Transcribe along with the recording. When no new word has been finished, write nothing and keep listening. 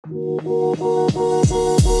Good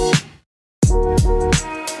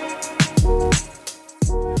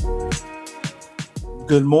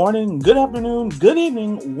morning, good afternoon, good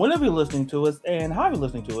evening, whenever you're listening to us, and how you're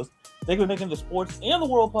listening to us. Thank you for making the Sports and the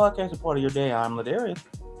World podcast a part of your day. I'm Ladarius.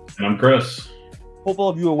 And I'm Chris. Hope all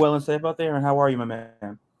of you are well and safe out there. And how are you, my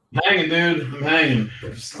man? Hanging, dude. I'm hanging.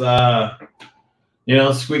 Just,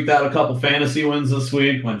 squeaked out a couple fantasy wins this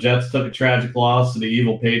week. My Jets took a tragic loss to the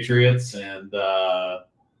evil Patriots, and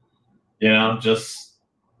just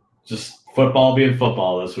football being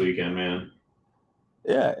football this weekend, man.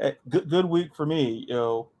 Yeah, good week for me.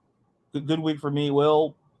 Good week for me.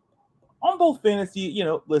 Well, on both fantasy,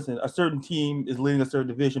 listen, a certain team is leading a certain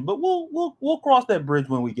division, but we'll cross that bridge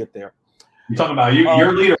when we get there. You're talking about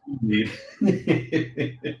your leader.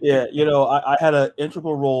 Yeah, I had an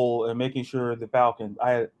integral role in making sure the Falcons.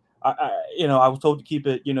 I was told to keep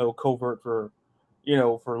it, covert for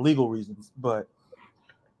legal reasons, but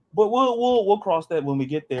we'll cross that when we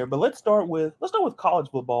get there. But let's start with college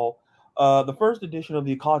football. The first edition of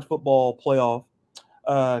the college football playoff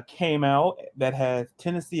came out that has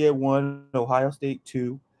Tennessee at 1, Ohio State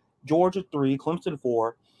 2, Georgia 3, Clemson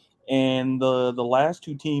 4, and the last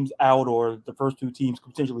two teams out, or the first two teams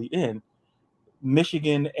potentially in,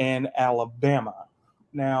 Michigan and Alabama.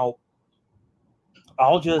 Now,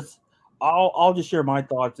 I'll just share my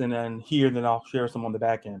thoughts and then I'll share some on the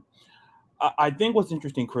back end. I think what's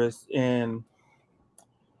interesting, Chris, and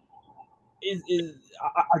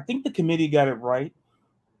I think the committee got it right,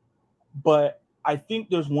 but I think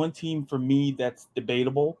there's one team for me that's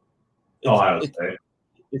debatable. Ohio State.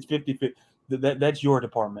 It's 50-50. That's your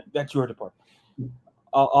department.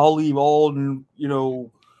 I'll leave all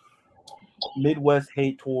Midwest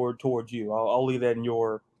hate towards you. I'll leave that in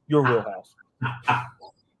your wheelhouse.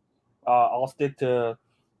 I'll stick to.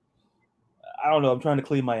 I don't know. I'm trying to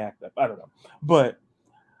clean my act up. I don't know, but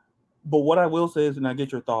what I will say is, and I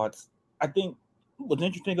get your thoughts. I think what's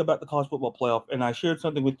interesting about the college football playoff, and I shared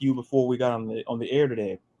something with you before we got on the air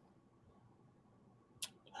today,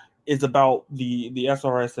 is about the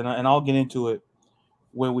SRS, and I'll get into it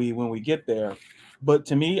when we get there. But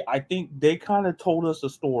to me, I think they kind of told us a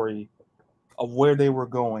story of where they were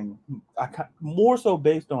going, more so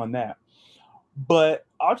based on that. But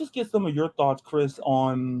I'll just get some of your thoughts, Chris,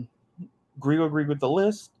 on agree with the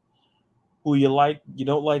list, who you like, you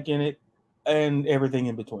don't like in it, and everything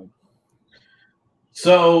in between.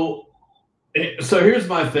 So here's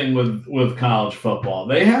my thing with college football.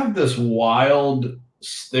 They have this wild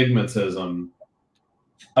stigmatism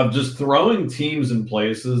of just throwing teams in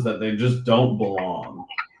places that they just don't belong.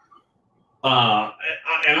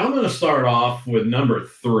 And I'm going to start off with number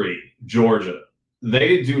 3, Georgia.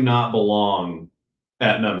 They do not belong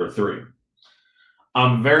at number 3.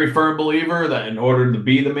 I'm a very firm believer that in order to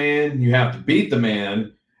be the man, you have to beat the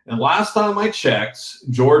man. And last time I checked,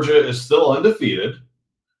 Georgia is still undefeated.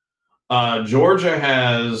 Georgia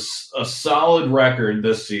has a solid record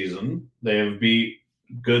this season. They have beat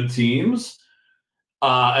good teams.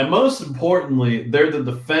 And most importantly, they're the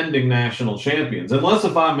defending national champions. Unless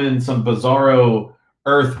if I'm in some bizarro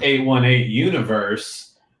Earth 818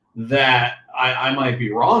 universe that I might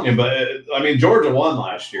be wrong in. But, I mean, Georgia won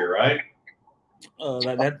last year, right?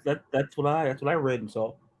 That's what I read and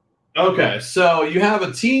saw. Okay, so you have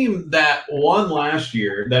a team that won last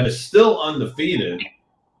year that is still undefeated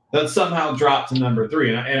that somehow dropped to number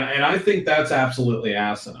 3, and I think that's absolutely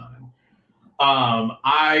asinine.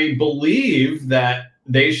 I believe that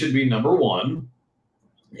they should be number 1,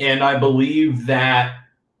 and I believe that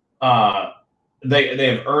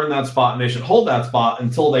they have earned that spot, and they should hold that spot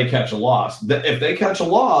until they catch a loss. If they catch a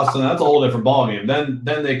loss, then that's a whole different ballgame.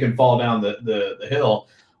 Then they can fall down the hill.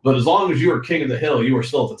 But as long as you are king of the hill, you are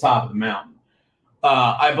still at the top of the mountain.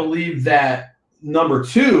 I believe that number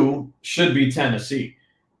 2 should be Tennessee.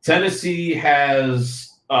 Tennessee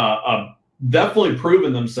has definitely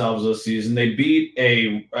proven themselves this season. They beat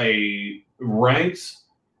a ranked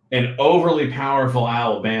and overly powerful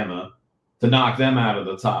Alabama to knock them out of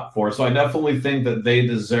the top 4. So I definitely think that they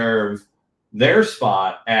deserve their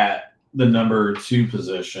spot at the number 2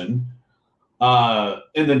 position.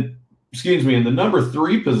 In the number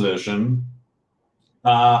 3 position,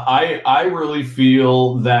 I really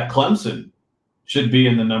feel that Clemson should be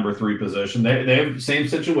in the number 3 position. They have the same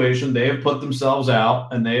situation. They have put themselves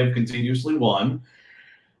out, and they have continuously won.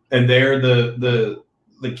 And they're the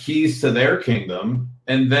keys to their kingdom.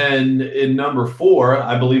 And then in number 4,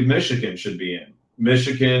 I believe Michigan should be in.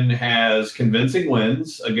 Michigan has convincing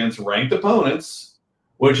wins against ranked opponents,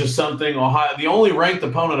 which is something the only ranked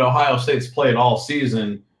opponent Ohio State's played all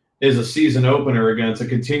season is a season opener against a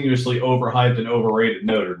continuously overhyped and overrated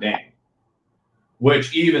Notre Dame.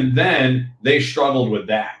 which even then they struggled with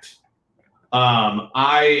that.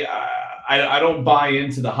 I don't buy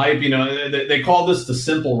into the hype. You know, they call this the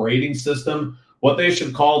simple rating system. What they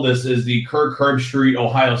should call this is the Kirk Herbstreit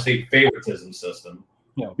Ohio State favoritism system.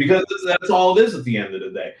 Yeah. Because that's all it is at the end of the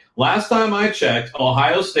day. Last time I checked,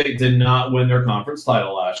 Ohio State did not win their conference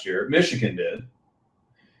title last year. Michigan did.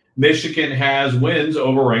 Michigan has wins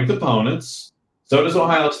over ranked opponents. So does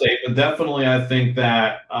Ohio State. But definitely I think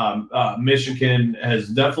that Michigan has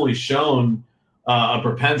definitely shown a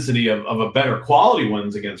propensity of a better quality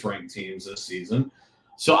wins against ranked teams this season.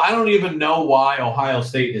 So I don't even know why Ohio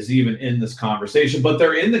State is even in this conversation, but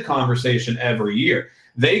they're in the conversation every year.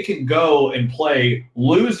 They can go and play,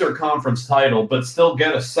 lose their conference title, but still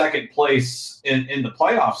get a second place in the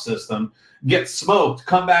playoff system, get smoked,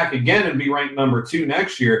 come back again and be ranked number 2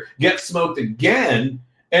 next year, get smoked again,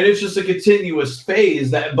 and it's just a continuous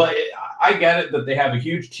phase. But I get it that they have a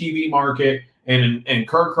huge TV market, and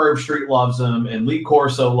Kirk Herbstreit loves them, and Lee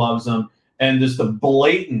Corso loves them, and just the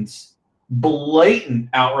blatant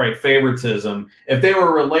outright favoritism. If they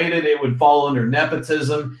were related, it would fall under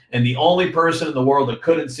nepotism, and the only person in the world that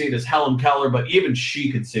couldn't see it is Helen Keller, but even she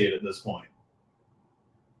could see it at this point.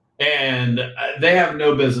 And they have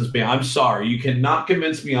no business being. I'm sorry, you cannot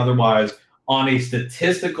convince me otherwise on a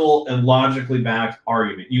statistical and logically backed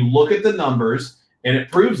argument. You look at the numbers, and it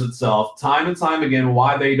proves itself time and time again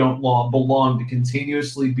why they don't belong to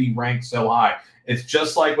continuously be ranked so high. It's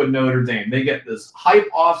just like with Notre Dame. They get this hype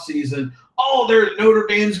off season. Oh, Notre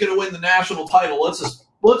Dame's going to win the national title. Let's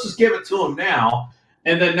just give it to them now.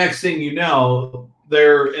 And then next thing you know,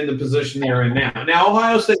 they're in the position they're in now. Now,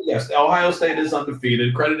 Ohio State, yes, Ohio State is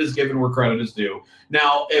undefeated. Credit is given where credit is due.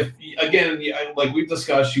 Now, if, again, like we've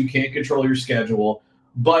discussed, you can't control your schedule.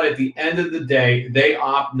 But at the end of the day, they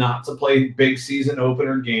opt not to play big season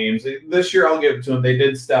opener games. This year, I'll give it to them. They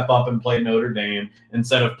did step up and play Notre Dame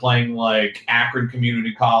instead of playing like Akron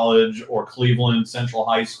Community College or Cleveland Central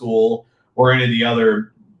High School or any of the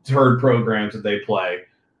other third programs that they play.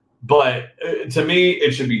 But to me,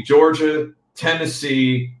 it should be Georgia,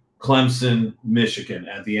 Tennessee, Clemson, Michigan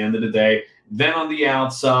at the end of the day. Then on the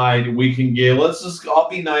outside, we can give – I'll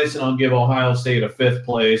be nice and I'll give Ohio State a 5th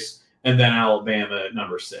place. And then Alabama at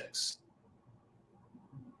number 6.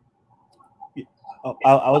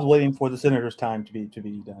 I was waiting for the Senators' time to be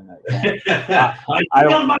done.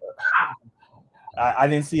 I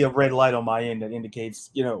didn't see a red light on my end that indicates,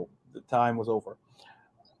 the time was over.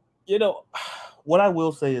 What I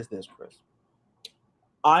will say is this, Chris.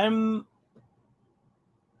 I'm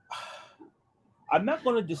not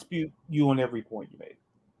going to dispute you on every point you made.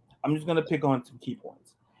 I'm just going to pick on some key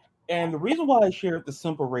points. And the reason why I shared the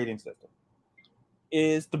simple rating system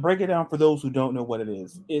is to break it down for those who don't know what it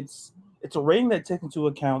is. It's a rating that takes into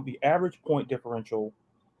account the average point differential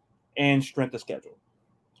and strength of schedule,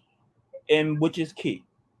 and which is key.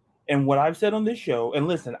 And what I've said on this show, and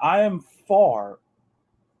listen, I am far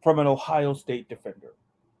from an Ohio State defender.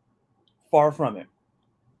 Far from it.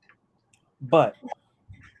 But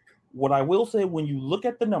what I will say, when you look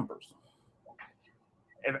at the numbers,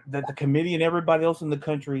 that the committee and everybody else in the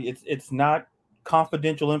country, it's not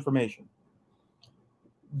confidential information.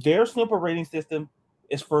 Their simple rating system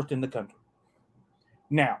is first in the country.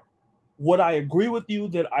 Now, what I agree with you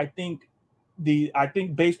that I think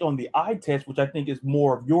based on the eye test, which I think is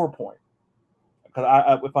more of your point,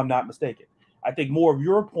 because if I'm not mistaken, I think more of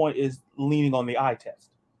your point is leaning on the eye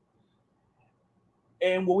test.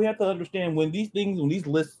 And what we have to understand, when these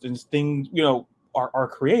lists and things, are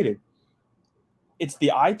created, it's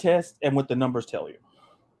the eye test and what the numbers tell you.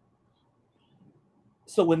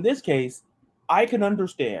 So in this case, I can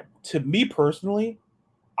understand. To me personally,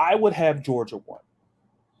 I would have Georgia 1.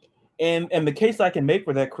 And the case I can make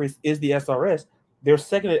for that, Chris, is the SRS. They're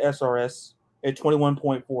second at SRS at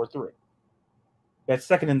 21.43. That's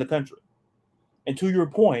second in the country. And to your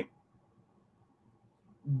point,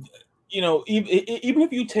 even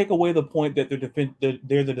if you take away the point that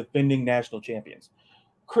they're the defending national champions,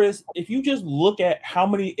 Chris, if you just look at how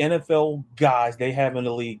many NFL guys they have in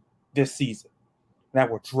the league this season that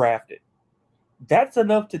were drafted, that's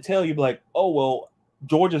enough to tell you, like, oh, well,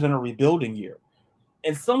 Georgia's in a rebuilding year.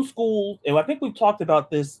 And some schools, and I think we've talked about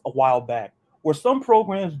this a while back, where some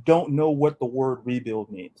programs don't know what the word rebuild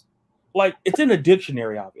means. Like, it's in a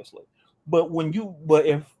dictionary, obviously. But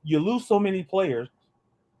if you lose so many players,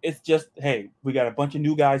 it's just, hey, we got a bunch of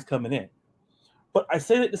new guys coming in. But I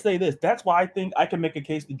say that to say this. That's why I think I can make a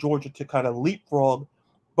case to Georgia to kind of leapfrog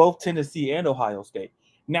both Tennessee and Ohio State.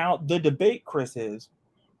 Now, the debate, Chris, is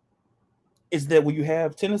that when you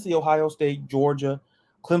have Tennessee, Ohio State, Georgia,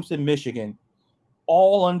 Clemson, Michigan,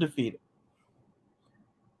 all undefeated,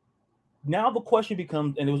 now the question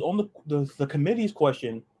becomes, and it was on the committee's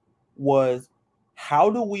question was, how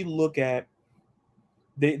do we look at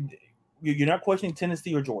you're not questioning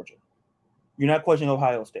Tennessee or Georgia. You're not questioning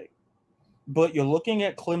Ohio State. But you're looking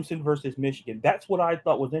at Clemson versus Michigan. That's what I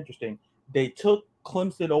thought was interesting. They took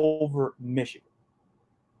Clemson over Michigan.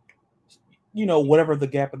 Whatever the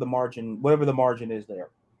gap of the margin, whatever the margin is there.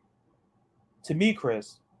 To me,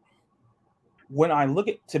 Chris, when I look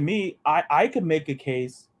at, I could make a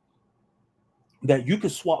case that you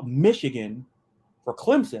could swap Michigan for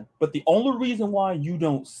Clemson, but the only reason why you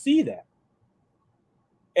don't see that,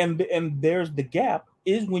 and there's the gap,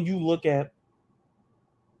 is when you look at,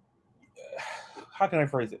 how can I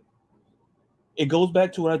phrase it? It goes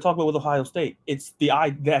back to what I talked about with Ohio State. It's the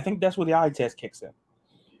eye. I think that's where the eye test kicks in,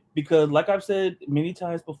 because like I've said many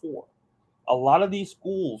times before, a lot of these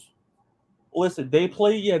schools, listen, they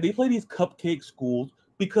play these cupcake schools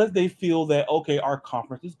because they feel that, okay, our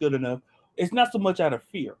conference is good enough. It's not so much out of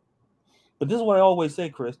fear. But this is what I always say,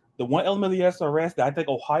 Chris. The one element of the SRS that I think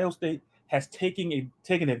Ohio State has taken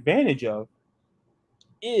advantage of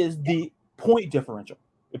is the point differential,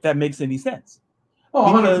 if that makes any sense.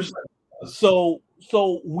 Oh, because 100%.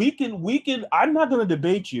 So we can I'm not going to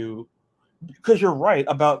debate you, because you're right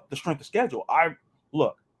about the strength of schedule.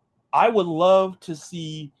 I would love to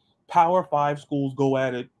see Power 5 schools go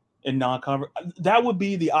at it in non-conference. That would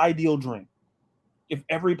be the ideal dream if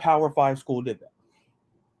every Power 5 school did that.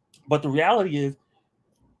 But the reality is,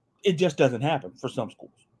 it just doesn't happen for some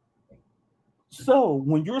schools. So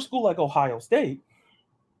when you're a school like Ohio State,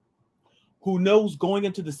 who knows going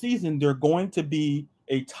into the season they're going to be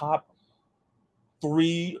a top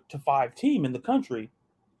 3 to 5 team in the country,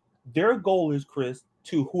 their goal is, Chris,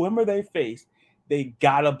 to whoever they face, they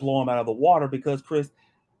got to blow them out of the water, because, Chris,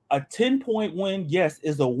 a 10-point win, yes,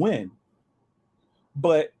 is a win.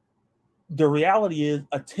 But the reality is,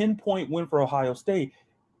 a 10-point win for Ohio State,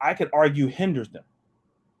 I could argue, hinders them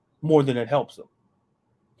more than it helps them.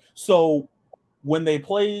 So when they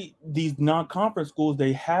play these non-conference schools,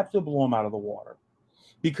 they have to blow them out of the water,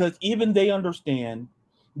 because even they understand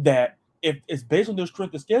that if it's based on their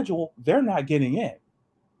strength of schedule, they're not getting in.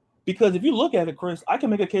 Because if you look at it, Chris, I can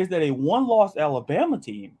make a case that a one-loss Alabama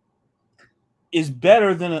team is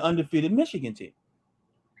better than an undefeated Michigan team.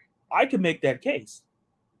 I can make that case,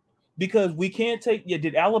 because we can't take.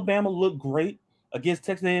 Did Alabama look great against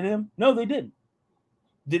Texas A&M? No, they didn't.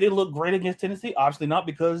 Did it look great against Tennessee? Obviously not,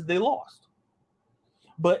 because they lost.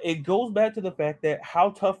 But it goes back to the fact that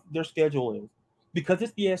how tough their schedule is, because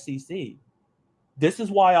it's the SEC. This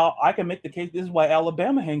is why I can make the case. This is why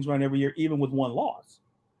Alabama hangs around every year, even with one loss.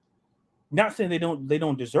 Not saying they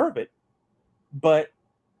don't deserve it, but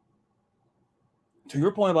to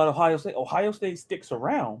your point about Ohio State sticks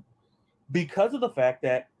around because of the fact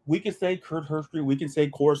that we can say Kurt Hurstry, we can say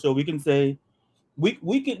Corso, we can say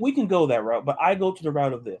we can go that route, but I go to the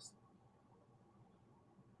route of this.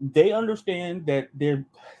 They understand that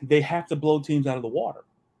they have to blow teams out of the water.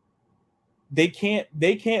 They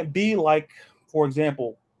can't be like, for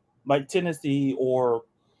example, like Tennessee or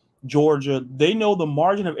Georgia. They know the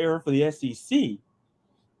margin of error for the SEC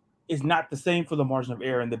is not the same for the margin of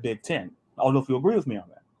error in the Big Ten. I don't know if you agree with me on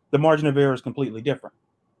that. The margin of error is completely different.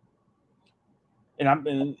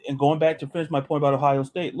 And going back to finish my point about Ohio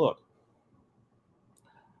State. Look,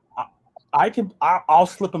 I'll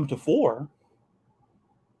slip them to 4,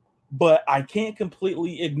 but I can't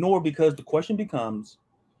completely ignore, because the question becomes,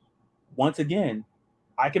 once again,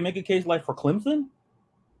 I can make a case like for Clemson.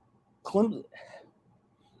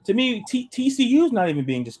 To me, TCU is not even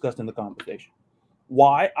being discussed in the conversation.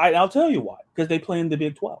 Why? I'll tell you why. Because they play in the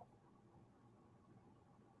Big 12.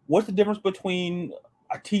 What's the difference between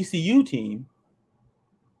a TCU team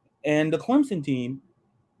and the Clemson team,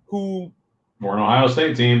 who... Or an Ohio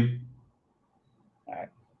State team. All right.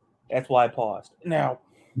 That's why I paused. Now,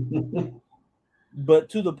 but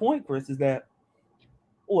to the point, Chris, is that,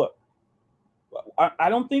 look, I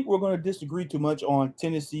don't think we're going to disagree too much on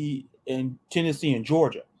Tennessee and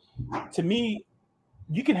Georgia. To me,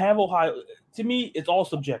 you can have Ohio. To me, it's all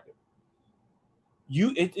subjective.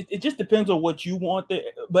 It just depends on what you want.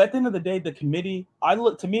 But at the end of the day, the committee, I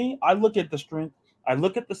look at the strength. I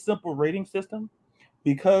look at the simple rating system,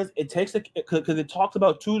 because it talks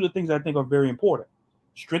about 2 of the things I think are very important: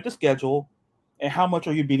 strength of schedule and how much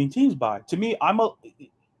are you beating teams by. To me, I'm a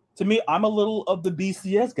little of the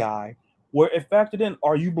BCS guy, where it factored in,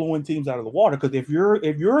 are you blowing teams out of the water? Because if you're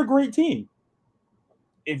a great team,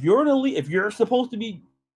 if you're an elite, if you're supposed to be,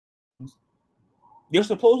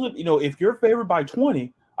 if you're favored by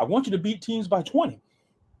 20, I want you to beat teams by 20.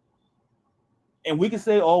 And we can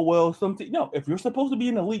say, oh, well, no, if you're supposed to be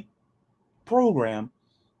an elite program,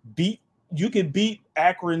 beat you can beat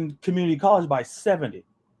Akron Community College by 70.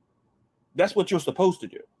 That's what you're supposed to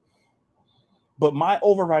do. But my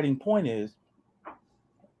overriding point is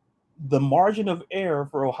the margin of error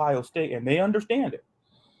for Ohio State, and they understand it.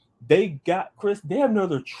 They have no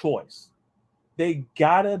other choice. They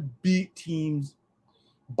gotta beat teams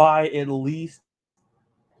by at least,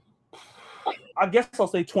 I guess I'll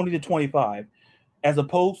say 20 to 25, as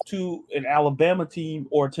opposed to an Alabama team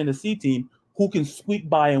or a Tennessee team who can squeak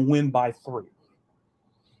by and win by 3.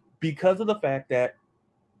 Because of the fact that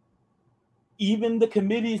even the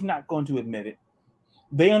committee is not going to admit it,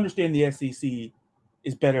 they understand the SEC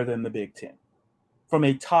is better than the Big Ten from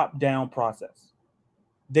a top-down process.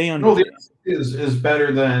 They understand. No, the SEC is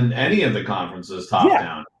better than any of the conferences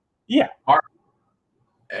top-down. Yeah.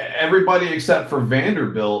 Everybody except for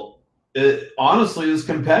Vanderbilt, honestly, is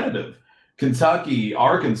competitive. Kentucky,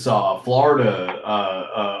 Arkansas, Florida,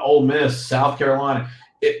 Ole Miss, South Carolina.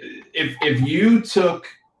 If you took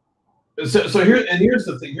here's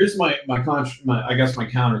the thing. Here's my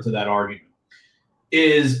counter to that argument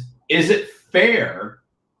is it fair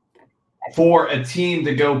for a team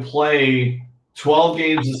to go play 12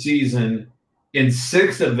 games a season and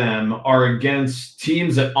 6 of them are against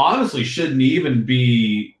teams that honestly shouldn't even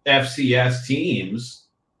be FCS teams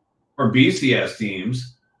or BCS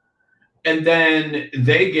teams, and then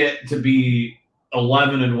they get to be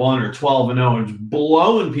 11-1 or 12-0 and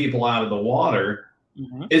blowing people out of the water?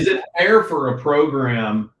 Mm-hmm. Is it fair for a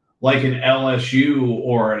program like an LSU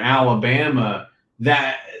or an Alabama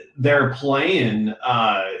that they're playing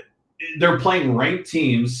ranked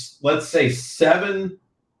teams, let's say 7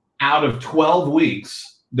 out of 12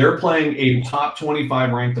 weeks, they're playing a top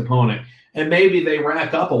 25 ranked opponent, and maybe they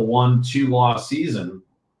rack up a 1-2 loss season?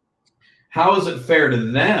 How is it fair to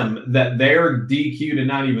them that they're DQ'd and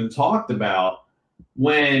not even talked about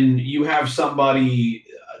when you have somebody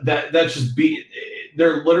that's just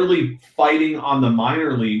they're literally fighting on the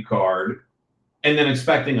minor league card and then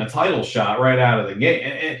expecting a title shot right out of the gate?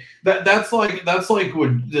 And that's like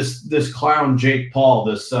with this clown Jake Paul,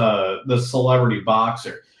 this celebrity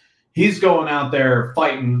boxer. He's going out there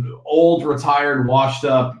fighting old, retired, washed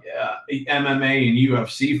up MMA and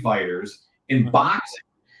UFC fighters in boxing.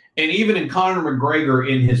 And even in Conor McGregor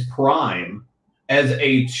in his prime as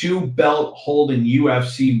a 2-belt holding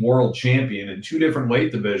UFC world champion in 2 different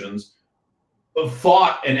weight divisions,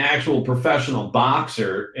 fought an actual professional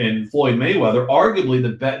boxer in Floyd Mayweather, arguably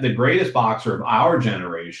the greatest boxer of our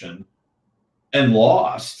generation, and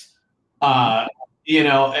lost. And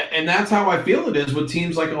that's how I feel it is with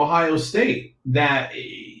teams like Ohio State. That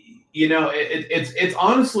it's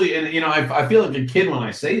honestly, and I feel like a kid when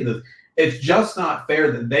I say this. It's just not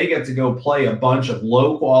fair that they get to go play a bunch of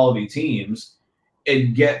low quality teams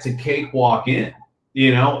and get to cakewalk in.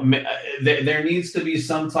 There needs to be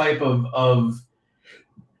some type of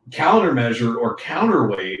countermeasure or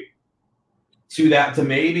counterweight to that, to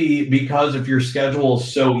maybe, because if your schedule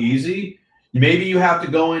is so easy, maybe you have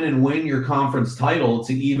to go in and win your conference title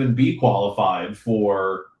to even be qualified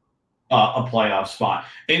for a playoff spot.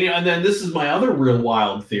 And then this is my other real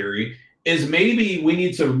wild theory, is maybe we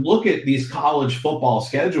need to look at these college football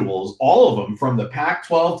schedules, all of them, from the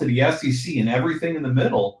Pac-12 to the SEC and everything in the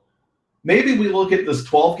middle. Maybe we look at this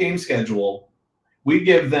 12-game schedule. We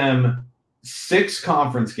give them 6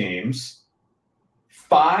 conference games,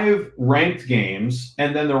 5 ranked games,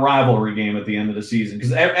 and then the rivalry game at the end of the season.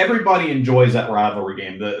 Because everybody enjoys that rivalry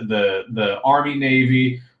game. The Army,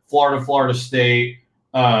 Navy, Florida State,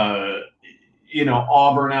 Auburn,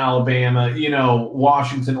 Alabama,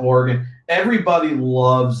 Washington, Oregon. Everybody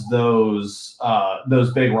loves those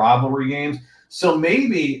big rivalry games. So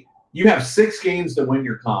maybe you have 6 games to win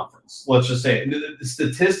your conference. Let's just say it.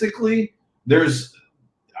 Statistically,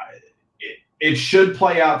 it should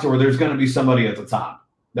play out to where there's going to be somebody at the top.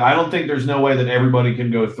 I don't think there's no way that everybody can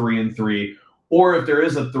go 3-3, or if there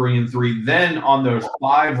is a 3-3, then on those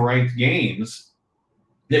 5 ranked games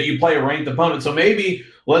that you play a ranked opponent. So maybe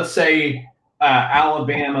let's say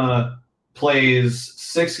Alabama plays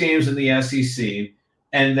 6 games in the SEC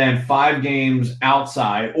and then 5 games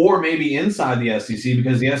outside, or maybe inside the SEC,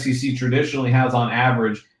 because the SEC traditionally has on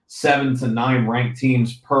average 7 to 9 ranked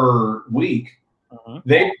teams per week. Uh-huh.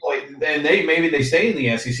 They play, and maybe they stay in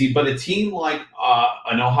the SEC, but a team like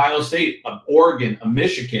an Ohio State, an Oregon, a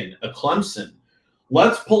Michigan, a Clemson,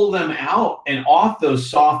 let's pull them out and off those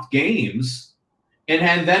soft games,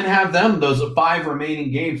 and then have them, those 5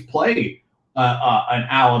 remaining games, play an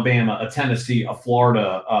Alabama, a Tennessee, a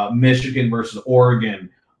Florida, Michigan versus Oregon,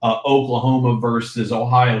 Oklahoma versus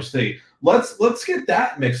Ohio State. Let's get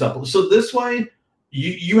that mixed up. So this way,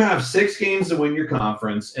 you have 6 games to win your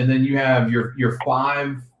conference, and then you have your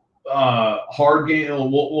 5 hard game.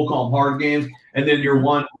 We'll call them hard games, and then your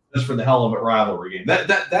one just for the hell of it rivalry game.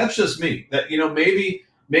 That's just me. That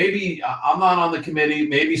maybe I'm not on the committee.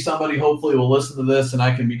 Maybe somebody hopefully will listen to this, and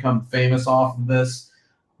I can become famous off of this.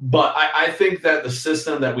 But I think that the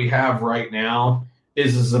system that we have right now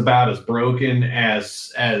is about as broken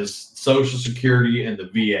as Social Security and the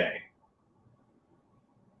VA.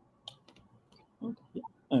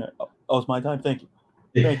 Oh, it's my time. Thank you.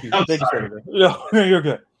 Thank you, Senator. No, you're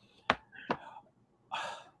good.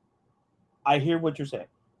 I hear what you're saying.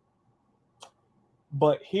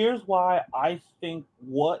 But here's why I think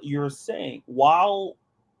what you're saying, how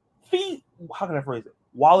can I phrase it?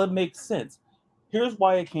 While it makes sense, here's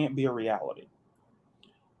why it can't be a reality.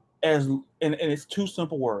 And it's two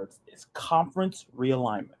simple words. It's conference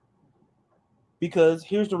realignment. Because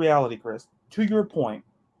here's the reality, Chris. To your point,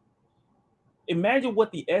 imagine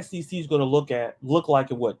what the SEC is going to look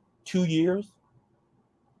like in 2 years?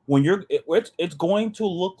 When it's going to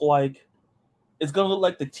look like the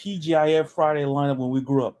TGIF Friday lineup when we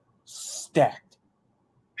grew up. Stacked.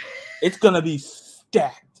 It's going to be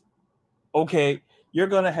stacked. Okay? You're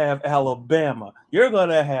going to have Alabama. You're going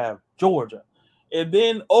to have Georgia. And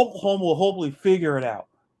then Oklahoma will hopefully figure it out.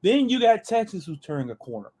 Then you got Texas who's turning a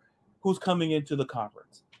corner, who's coming into the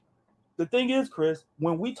conference. The thing is, Chris,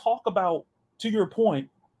 when we talk about, to your point,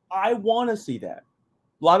 I want to see that.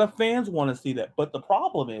 A lot of fans want to see that. But the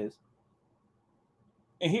problem is,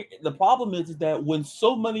 is that when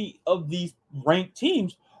so many of these ranked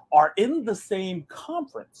teams are in the same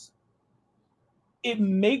conference, it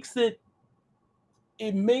makes it,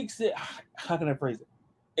 how can I phrase it?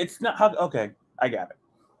 It's not okay, I got it.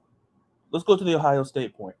 Let's go to the Ohio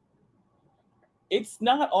State point. It's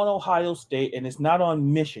not on Ohio State and it's not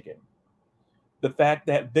on Michigan. The fact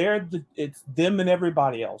that it's them and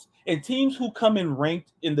everybody else. And teams who come in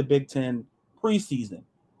ranked in the Big Ten preseason,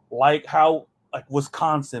 like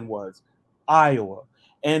Wisconsin was, Iowa,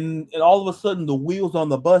 and all of a sudden the wheels on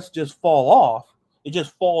the bus just fall off. It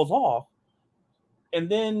just falls off. And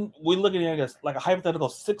then we're looking at like a hypothetical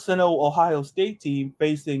 6-0 Ohio State team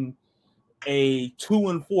facing a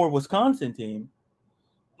 2-4 Wisconsin team.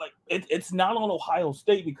 Like it's not on Ohio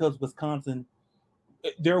State because Wisconsin,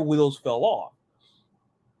 their wheels fell off.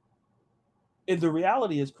 And the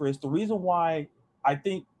reality is, Chris, the reason why I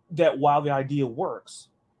think that while the idea works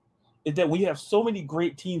is that we have so many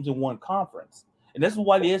great teams in one conference. And this is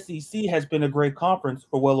why the SEC has been a great conference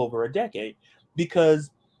for well over a decade,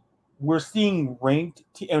 because we're seeing ranked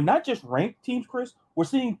and not just ranked teams, Chris. We're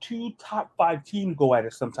seeing 2 top 5 teams go at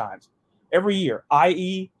it sometimes every year,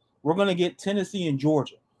 i.e., we're going to get Tennessee and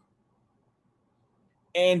Georgia.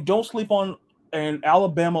 And don't sleep on an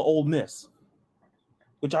Alabama Ole Miss,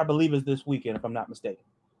 which I believe is this weekend, if I'm not mistaken.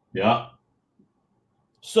 Yeah.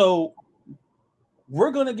 So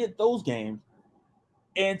we're going to get those games.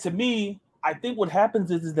 And to me, I think what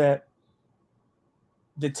happens is that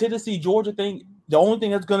the Tennessee-Georgia thing, the only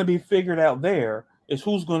thing that's going to be figured out there is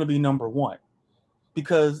who's going to be number 1.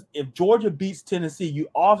 Because if Georgia beats Tennessee, you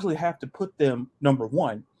obviously have to put them number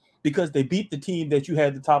 1 because they beat the team that you had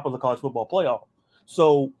at the top of the college football playoff.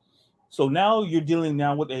 So now you're dealing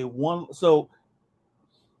now with a one. So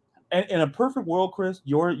in a perfect world, Chris,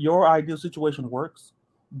 your ideal situation works.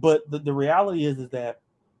 But the reality is that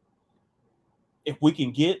if we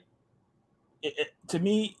can get to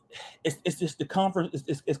me, it's just the conference.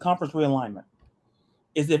 It's conference realignment.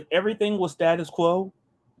 Is if everything was status quo,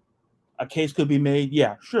 a case could be made.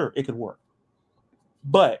 Yeah, sure, it could work.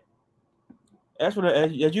 But as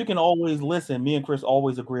you can always listen, me and Chris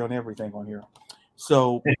always agree on everything on here.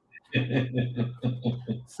 So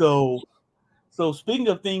speaking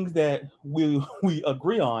of things that we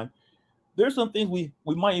agree on, there's some things we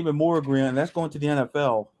might even more agree on. That's going to the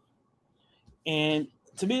NFL. And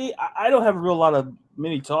to me, I don't have a real lot of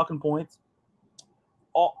many talking points.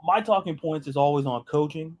 My talking points is always on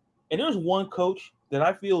coaching. And there's one coach that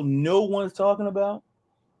I feel no one's talking about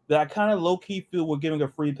that I kind of low-key feel we're giving a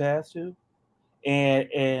free pass to.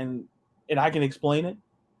 And I can explain it.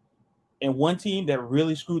 And one team that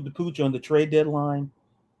really screwed the pooch on the trade deadline,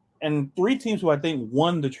 and 3 teams who I think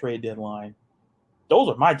won the trade deadline. Those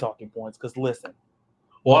are my talking points. Because listen,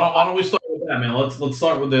 well, why don't we start with that, man? Let's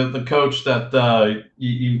start with the coach that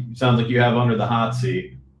you sounds like you have under the hot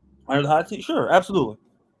seat. Under the hot seat, sure, absolutely.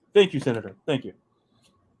 Thank you, Senator. Thank you.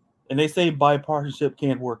 And they say bipartisanship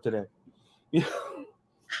can't work today.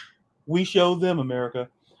 We show them, America.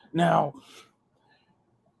 Now,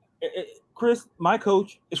 Chris, my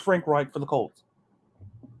coach is Frank Reich for the Colts.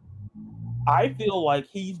 I feel like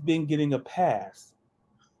he's been getting a pass.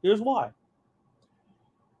 Here's why.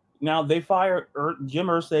 Now they fired Jim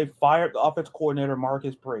Irsay fired the offensive coordinator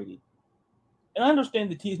Marcus Brady. And I understand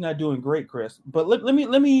the team's not doing great, Chris, but let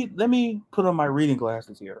me put on my reading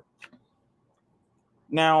glasses here.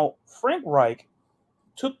 Now, Frank Reich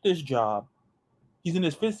took this job. He's in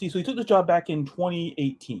his fifth season, so he took this job back in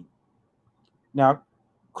 2018. Now,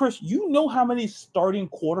 Chris, you know how many starting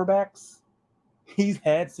quarterbacks he's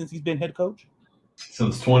had since he's been head coach?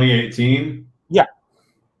 Since 2018? Yeah.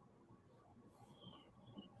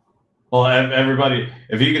 Well, everybody,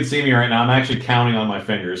 if you can see me right now, I'm actually counting on my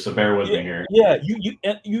fingers, so bear with me here. Yeah,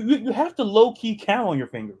 you have to low key count on your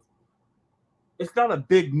fingers. It's not a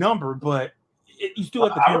big number, but you still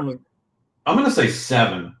have to count. I'm going to say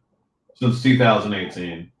 7 since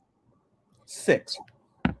 2018. 6.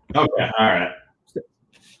 Okay, all right. 6.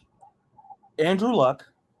 Andrew Luck,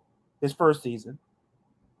 his first season.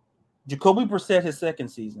 Jacoby Brissett, his second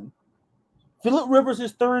season. Phillip Rivers,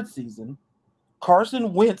 his third season.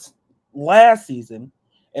 Carson Wentz last season,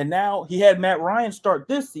 and now he had Matt Ryan start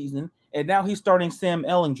this season, and now he's starting Sam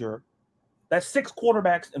Ehlinger. That's 6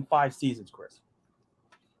 quarterbacks in 5 seasons, Chris.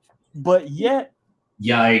 But yet,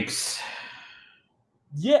 yikes.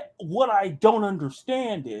 Yet, what I don't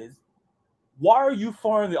understand is why are you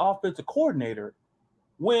firing the offensive coordinator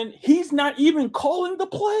when he's not even calling the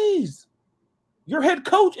plays? Your head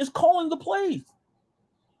coach is calling the plays.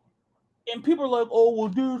 And people are like, oh, well,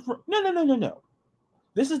 dude, no.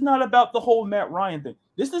 This is not about the whole Matt Ryan thing.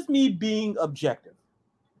 This is me being objective.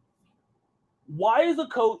 Why is the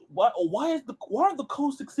coach? Why aren't the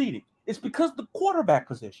coach succeeding? It's because the quarterback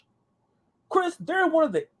position. Chris, they're one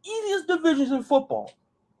of the easiest divisions in football.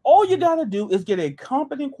 All you got to do is get a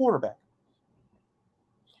competent quarterback.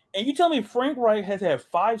 And you tell me Frank Reich has had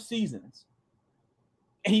 5 seasons,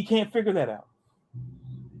 and he can't figure that out.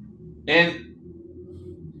 And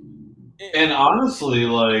honestly,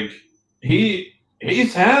 like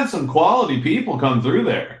he's had some quality people come through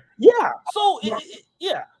there. Yeah. So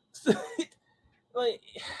yeah. Like,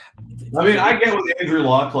 I mean, I get with Andrew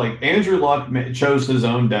Luck. Like Andrew Luck chose his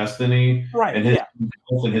own destiny, right? And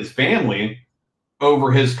his family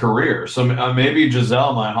over his career. So maybe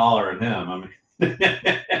Giselle might holler at him. I mean,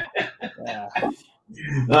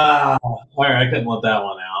 all right, I couldn't let that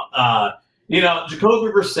one out.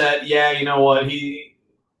 Jacoby Brissett. Yeah, you know what?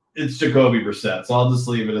 It's Jacoby Brissett. So I'll just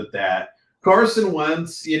leave it at that. Carson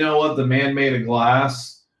Wentz. You know what? The man made of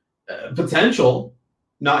glass. Potential.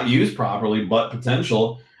 Not used properly, but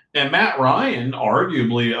potential. And Matt Ryan,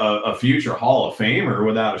 arguably a future Hall of Famer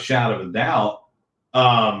without a shadow of a doubt.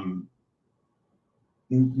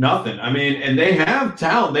 Nothing. I mean, and they have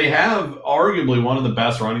talent. They have arguably one of the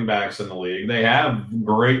best running backs in the league. They have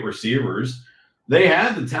great receivers. They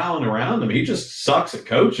had the talent around him. He just sucks at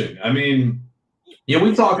coaching. I mean,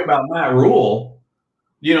 we talk about Matt Rule.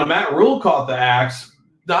 Matt Rule caught the axe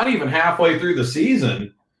not even halfway through the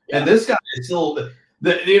season. And this guy is still –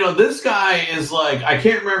 this guy is like, I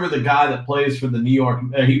can't remember the guy that plays for the New York.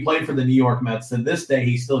 He played for the New York Mets. To this day,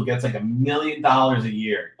 he still gets like $1 million a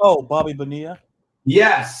year. Oh, Bobby Bonilla.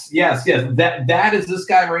 Yes. That is this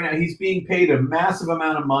guy right now. He's being paid a massive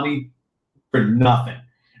amount of money for nothing.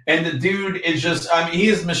 And the dude is just, he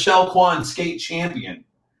is Michelle Kwan skate champion,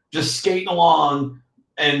 just skating along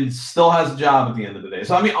and still has a job at the end of the day.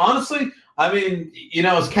 So, honestly,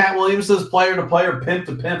 as Cat Williams says, player to player, pimp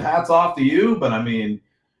to pimp, hats off to you. But,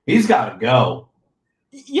 he's got to go.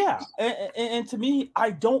 Yeah. And to me,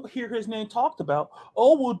 I don't hear his name talked about.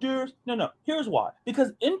 Oh, well, no. Here's why.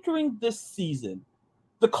 Because entering this season,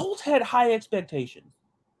 the Colts had high expectations.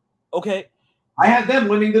 Okay? I had them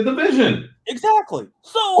winning the division. Exactly.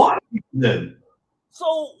 So, what?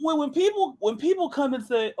 So when people come and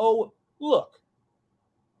say, oh, look,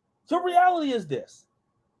 the reality is this.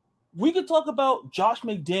 We could talk about Josh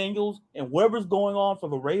McDaniels and whatever's going on for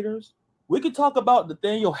the Raiders. We could talk about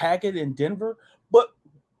Nathaniel Hackett in Denver, but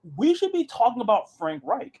we should be talking about Frank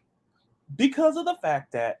Reich because of the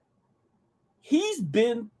fact that he's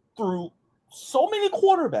been through so many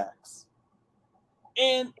quarterbacks.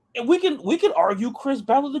 And we can argue Chris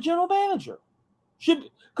Ballard, the general manager.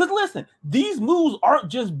 Because listen, these moves aren't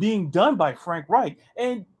just being done by Frank Reich.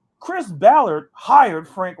 And Chris Ballard hired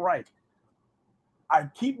Frank Reich. I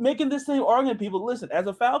keep making this same argument, people. Listen, as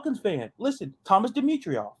a Falcons fan, Thomas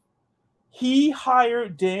Dimitroff, he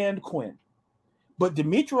hired Dan Quinn. But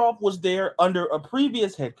Dimitroff was there under a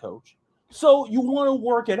previous head coach. So you want to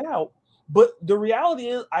work it out. But the reality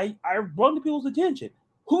is, I brought to people's attention.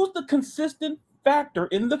 Who's the consistent factor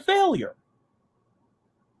in the failure?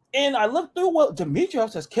 And I looked through what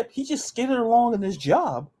Dimitroff has kept. He just skated along in his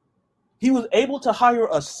job. He was able to hire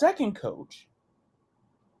a second coach.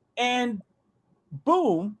 And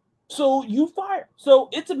boom, So you fire. So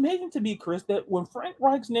it's amazing to me, Chris, that when Frank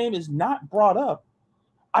Reich's name is not brought up,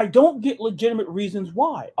 I don't get legitimate reasons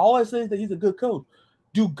why. All I say is that he's a good coach.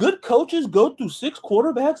 Do good coaches go through 6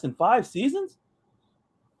 quarterbacks in 5 seasons?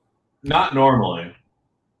 Not normally.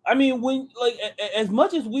 I mean, when as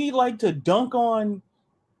much as we like to dunk on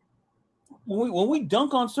when we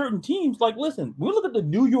dunk on certain teams, like listen, we look at the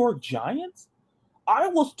New York Giants. I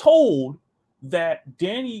was told that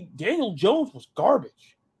Daniel Jones was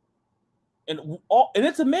garbage. And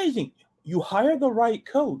it's amazing. You hire the right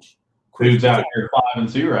coach. Who's out here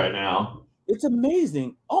 5-2 right now? It's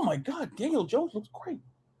amazing. Oh my God, Daniel Jones looks great.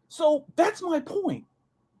 So that's my point.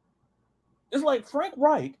 It's like Frank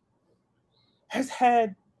Reich has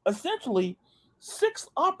had essentially 6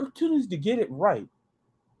 opportunities to get it right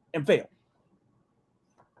and fail.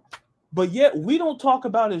 But yet we don't talk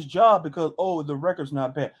about his job because, the record's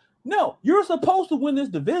not bad. No, you're supposed to win this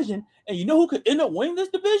division, and you know who could end up winning this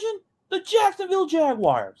division? The Jacksonville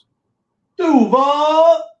Jaguars.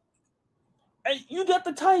 Duval. And you got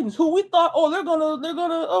the Titans, who we thought,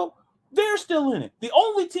 they're still in it. The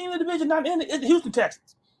only team in the division not in it is the Houston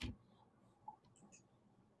Texans.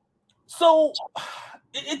 So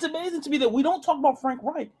it's amazing to me that we don't talk about Frank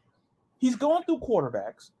Reich. He's going through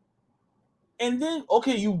quarterbacks. And then,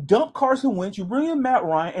 you dump Carson Wentz, you bring in Matt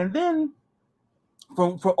Ryan, and then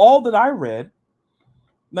from all that I read,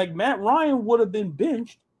 like Matt Ryan would have been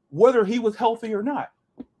benched whether he was healthy or not.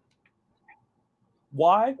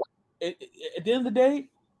 Why? At the end of the day,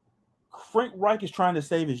 Frank Reich is trying to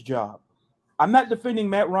save his job. I'm not defending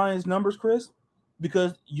Matt Ryan's numbers, Chris,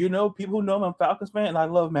 because people who know I'm a Falcons fan, and I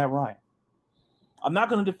love Matt Ryan. I'm not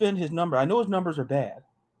going to defend his number. I know his numbers are bad.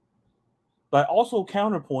 But also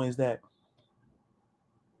counterpoint is that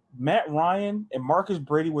Matt Ryan and Marcus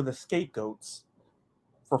Brady were the scapegoats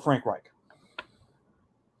for Frank Reich.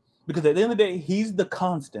 Because at the end of the day, he's the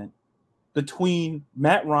constant between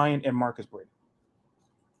Matt Ryan and Marcus Brady.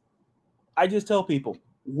 I just tell people,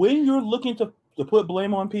 when you're looking to put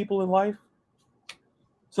blame on people in life,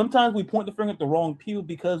 sometimes we point the finger at the wrong people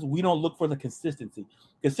because we don't look for the consistency.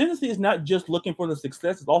 Consistency is not just looking for the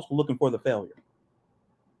success, it's also looking for the failure.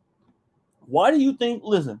 Why do you think,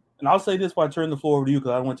 listen, and I'll say this before I turn the floor over to you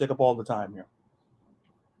because I don't want to take up all the time here.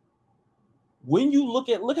 When you look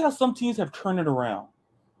how some teams have turned it around.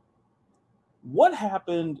 What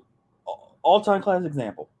happened, all-time class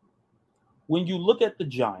example, when you look at the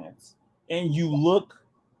Giants and you look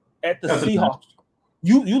at the Seahawks,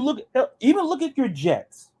 you look at your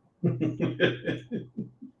Jets.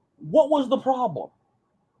 What was the problem?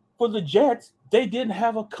 For the Jets, they didn't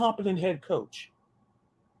have a competent head coach.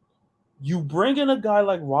 You bring in a guy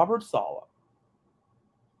like Robert Saleh,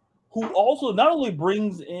 who also not only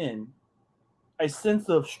brings in a sense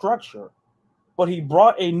of structure, but he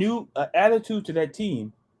brought a new attitude to that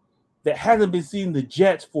team that hasn't been seen in the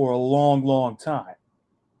Jets for a long, long time.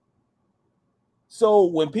 So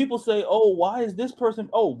when people say, why is this person?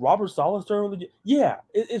 Robert Saleh started. Yeah,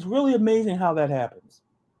 it's really amazing how that happens.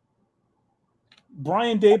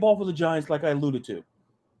 Brian Daboll for the Giants, like I alluded to.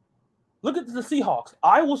 Look at the Seahawks.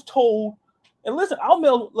 I was told, and listen, I'll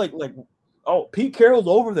mail Pete Carroll's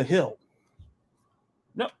over the hill.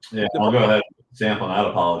 No. Yeah, I'll go ahead and stamp on that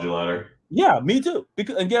apology letter. Yeah, me too.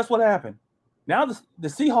 And guess what happened? Now the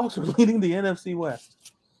Seahawks are leading the NFC West.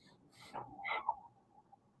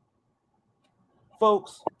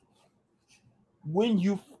 Folks, when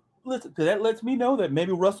you listen, that lets me know that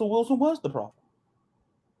maybe Russell Wilson was the problem.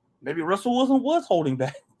 Maybe Russell Wilson was holding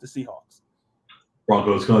back the Seahawks.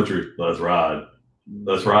 Broncos country. Let's ride.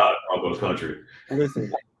 Let's ride, Broncos country.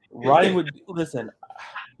 Listen, Ryan would listen.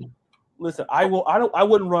 I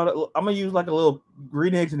wouldn't run. I'm gonna use like a little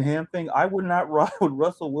green eggs and ham thing. I would not ride with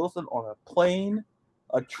Russell Wilson on a plane,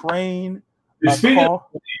 a train. Speaking of,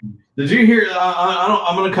 did you hear?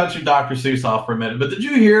 I'm gonna cut you, Dr. Seuss, off for a minute. But did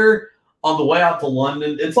you hear on the way out to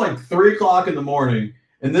London? It's like 3:00 in the morning,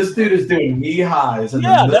 and this dude is doing knee highs. And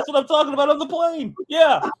yeah, that's what I'm talking about on the plane.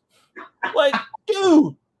 Yeah, like,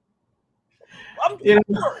 dude,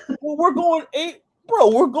 we're going 8,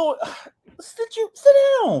 bro. We're going. Sit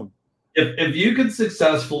down. If you could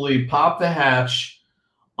successfully pop the hatch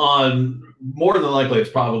on, more than likely it's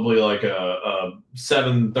probably like a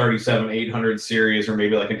 737-800 series or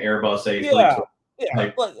maybe like an Airbus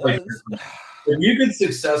A320. If you could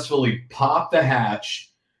successfully pop the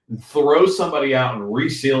hatch and throw somebody out and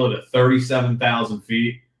reseal it at 37,000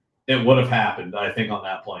 feet, it would have happened, I think, on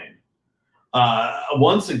that plane.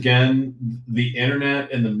 Once again, the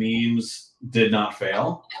internet and the memes did not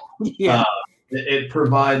fail. Yeah. It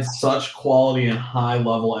provides such quality and high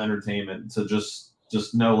level entertainment to just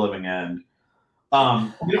no living end.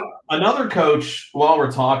 Another coach, while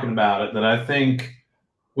we're talking about it, that I think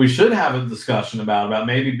we should have a discussion about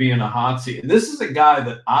maybe being a hot seat. And this is a guy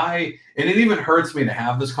that and it even hurts me to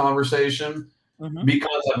have this conversation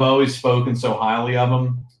because I've always spoken so highly of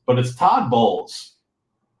him, but it's Todd Bowles.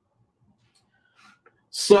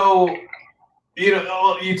 So,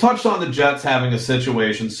 you touched on the Jets having a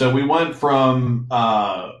situation. So we went from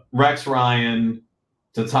Rex Ryan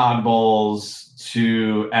to Todd Bowles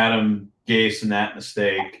to Adam Gase and that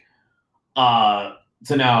mistake to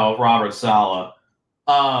now Robert Saleh.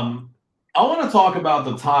 I want to talk about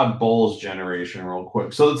the Todd Bowles generation real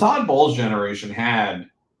quick. So the Todd Bowles generation had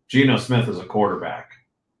Geno Smith as a quarterback.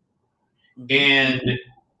 And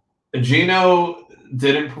Geno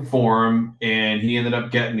didn't perform, and he ended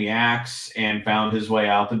up getting the axe and found his way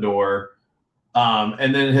out the door.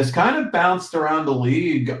 And then has kind of bounced around the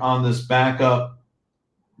league on this backup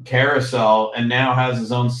carousel and now has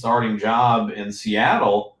his own starting job in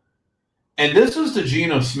Seattle. And this was the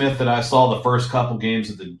Geno Smith that I saw the first couple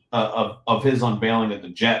games of his unveiling at the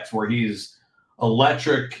Jets, where he's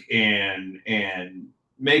electric and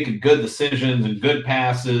making good decisions and good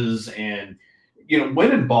passes and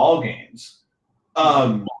winning ball games.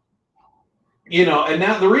 And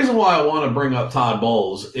now the reason why I want to bring up Todd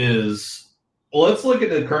Bowles is let's look at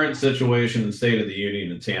the current situation and State of the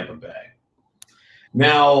Union in Tampa Bay.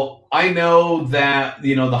 Now, I know that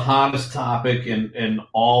the hottest topic in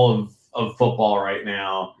all of football right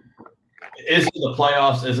now isn't the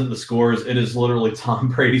playoffs, isn't the scores. It is literally Tom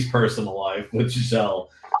Brady's personal life with Giselle.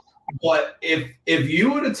 But if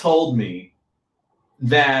you would have told me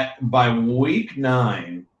that by week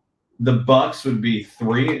 9 the Bucs would be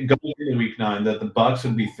 3 going into week 9 that the Bucs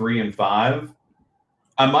would be 3-5,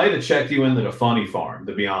 I might have checked you into the funny farm,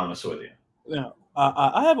 to be honest with you. Now,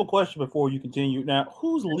 I have a question before you continue. Now,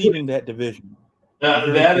 who's leading that division?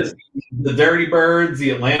 That is the Dirty Birds, the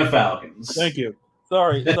Atlanta Falcons. Thank you.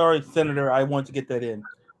 Sorry, Senator. I want to get that in.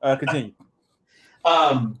 Continue.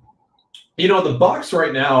 The Bucs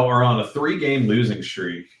right now are on a 3-game losing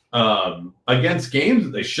streak against games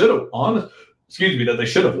that they should have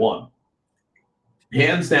won.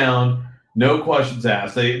 Hands down, no questions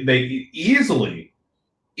asked. They easily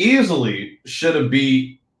should have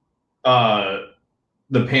beat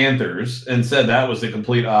the Panthers and said that was the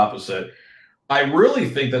complete opposite. I really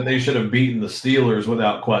think that they should have beaten the Steelers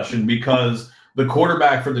without question because the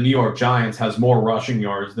quarterback for the New York Giants has more rushing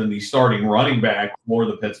yards than the starting running back for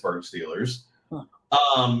the Pittsburgh Steelers.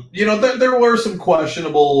 There were some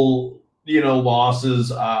questionable,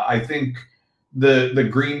 losses. I think the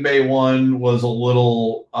Green Bay one was a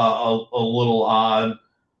little odd.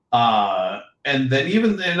 And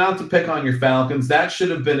then not to pick on your Falcons, that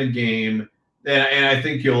should have been a game, and I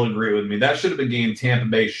think you'll agree with me, that should have been a game Tampa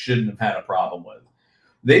Bay shouldn't have had a problem with.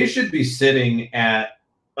 They should be sitting at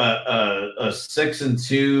a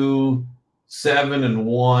 6-2,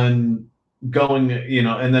 7-1 going,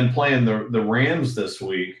 and then playing the Rams this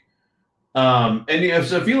week. So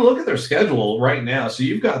if you look at their schedule right now, so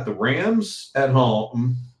you've got the Rams at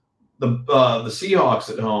home, the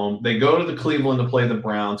Seahawks at home. They go to the Cleveland to play the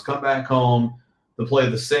Browns, come back home to play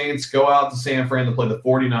the Saints, go out to San Fran to play the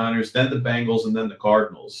 49ers, then the Bengals, and then the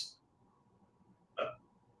Cardinals.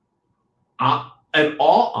 In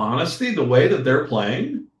all honesty, the way that they're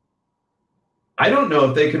playing, I don't know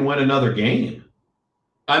if they can win another game.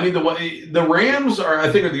 I mean, the Rams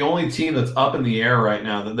are the only team that's up in the air right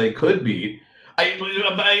now that they could beat.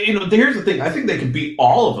 Here's the thing. I think they could beat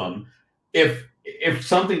all of them if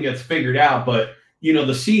something gets figured out. But, the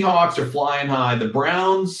Seahawks are flying high. The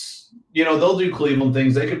Browns, they'll do Cleveland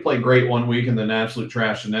things. They could play great one week and then absolute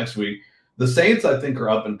trash the next week. The Saints, I think, are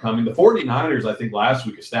up and coming. The 49ers, I think, last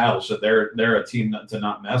week established that they're a team to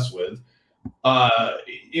not mess with.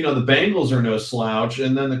 The Bengals are no slouch.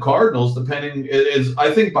 And then the Cardinals,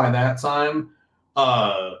 I think by that time,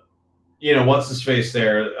 what's his face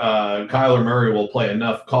there? Kyler Murray will play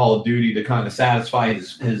enough Call of Duty to kind of satisfy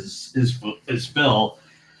his fill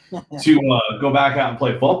to go back out and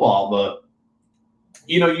play football. But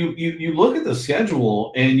you look at the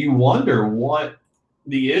schedule and you wonder what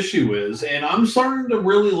the issue is. And I'm starting to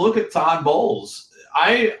really look at Todd Bowles.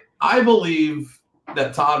 I believe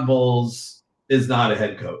that Todd Bowles is not a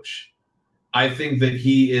head coach. I think that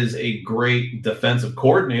he is a great defensive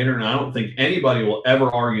coordinator, and I don't think anybody will ever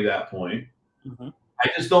argue that point. Mm-hmm. I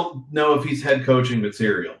just don't know if he's head coaching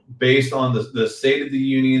material based on the State of the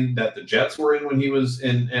Union that the Jets were in when he was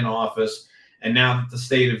in office, and now the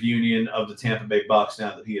State of Union of the Tampa Bay Bucs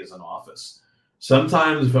now that he is in office.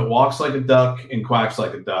 Sometimes if it walks like a duck and quacks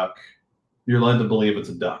like a duck, you're led to believe it's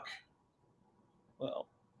a duck. Well,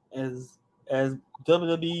 as as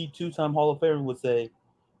WWE two-time Hall of Famer would say,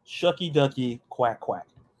 shucky ducky, quack quack.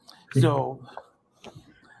 So,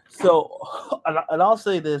 and I'll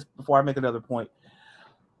say this before I make another point.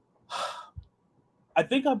 I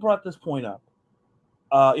think I brought this point up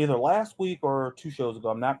either last week or 2 shows ago.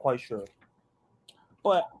 I'm not quite sure.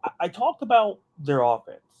 But I talked about their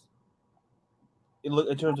offense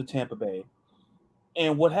in terms of Tampa Bay.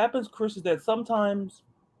 And what happens, Chris, is that sometimes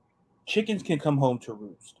chickens can come home to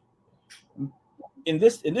roost. In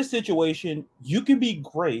this situation, you can be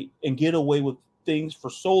great and get away with things for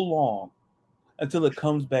so long until it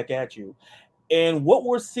comes back at you. And what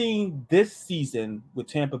we're seeing this season with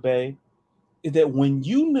Tampa Bay is that when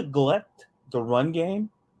you neglect the run game,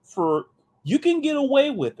 you can get away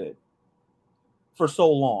with it for so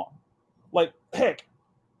long. Like, heck,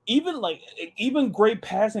 even great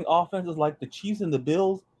passing offenses like the Chiefs and the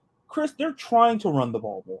Bills, Chris, they're trying to run the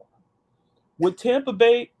ball more. With Tampa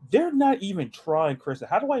Bay, they're not even trying, Chris.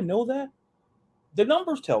 How do I know that? The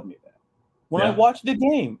numbers tell me that. When I watch the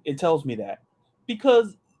game, it tells me that.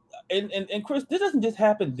 Because, and Chris, this doesn't just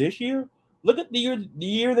happen this year. Look at the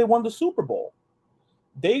year they won the Super Bowl.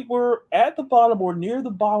 They were at the bottom or near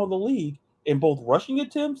the bottom of the league in both rushing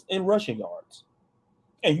attempts and rushing yards.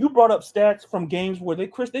 And you brought up stats from games where they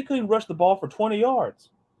couldn't rush the ball for 20 yards.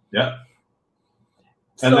 Yeah.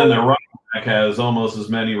 And then their running back has almost as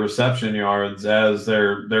many reception yards as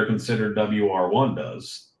their considered WR1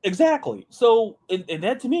 does. Exactly. So, and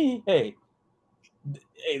that to me, hey,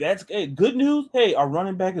 that's good news. Hey, our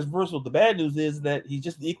running back is versatile. The bad news is that he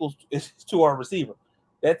just equals to our receiver.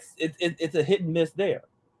 It's a hit and miss there.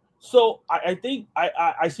 So I think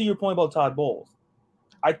I see your point about Todd Bowles.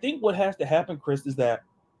 I think what has to happen, Chris, is that,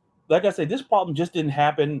 like I said, this problem just didn't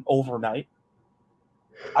happen overnight.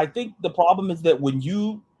 I think the problem is that when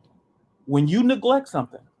you neglect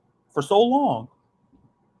something for so long,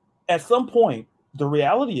 at some point, the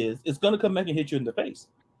reality is it's going to come back and hit you in the face.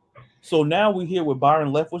 So now we're here with Byron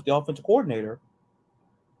Leftwich, the offensive coordinator,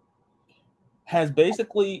 has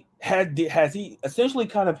he essentially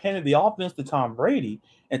kind of handed the offense to Tom Brady,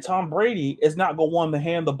 and Tom Brady is not going to want to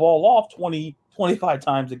hand the ball off 20, 25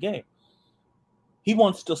 times a game. He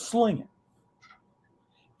wants to sling it.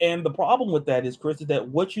 And the problem with that is, Chris, is that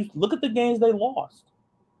what you look at the games they lost.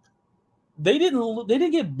 They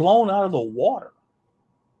didn't get blown out of the water.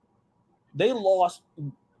 They lost,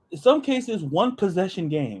 in some cases, 1 possession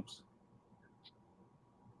games.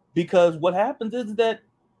 Because what happens is that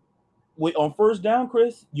on first down,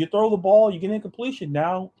 Chris, you throw the ball, you get incompletion.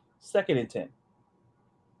 Now, 2nd and 10.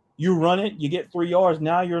 You run it, you get 3 yards.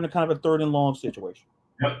 Now you're in a kind of a 3rd and long situation.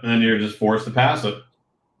 Yep, and you're just forced to pass it.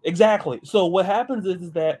 Exactly. So what happens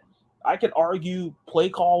is that I could argue play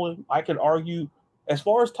calling. I could argue as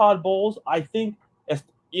far as Todd Bowles. I think, as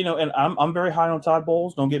you know, and I'm very high on Todd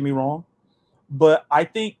Bowles. Don't get me wrong, but I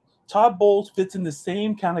think Todd Bowles fits in the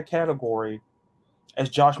same kind of category as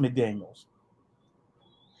Josh McDaniels.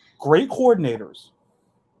 Great coordinators,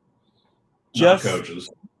 just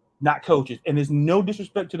not coaches. And there's no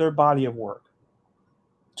disrespect to their body of work.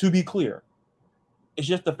 To be clear, it's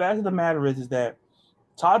just the fact of the matter is that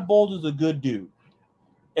Todd Bowles is a good dude.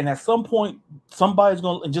 And at some point, somebody's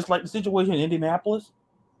going to, just like the situation in Indianapolis,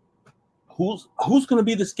 who's going to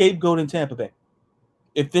be the scapegoat in Tampa Bay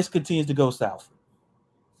if this continues to go south?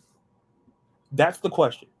 That's the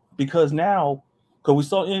question. Because now, because we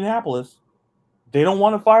saw Indianapolis, they don't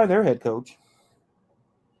want to fire their head coach.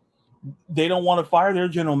 They don't want to fire their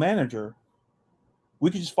general manager. We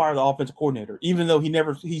could just fire the offensive coordinator, even though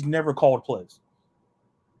he's never called plays.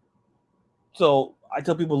 So I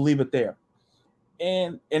tell people to leave it there.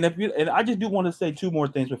 And I just do want to say 2 more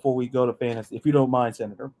things before we go to fantasy, if you don't mind,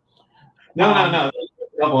 Senator. No. A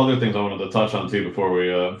couple other things I wanted to touch on too before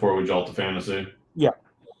we jump to fantasy. Yeah.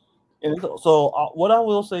 And so what I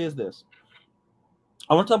will say is this: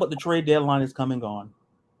 I want to talk about the trade deadline is coming on,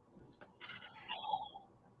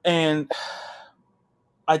 and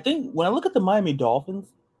I think when I look at the Miami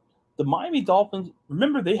Dolphins,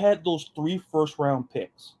 remember they had those 3 first-round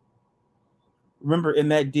picks. Remember in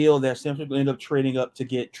that deal that San Francisco ended up trading up to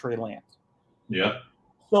get Trey Lance. Yeah.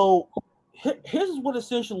 So here's what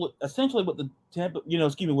essentially what what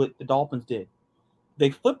the Dolphins did. They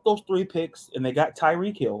flipped those 3 picks and they got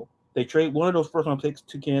Tyreek Hill. They traded one of those first-round picks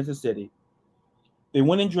to Kansas City. They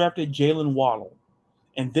went and drafted Jalen Waddle,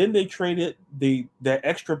 and then they traded the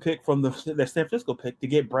extra pick from the San Francisco pick to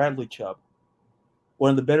get Bradley Chubb, one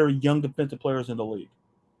of the better young defensive players in the league.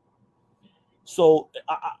 So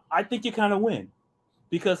I think you kind of win,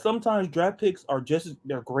 because sometimes draft picks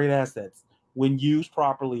they're great assets when used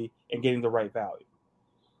properly and getting the right value.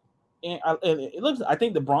 And I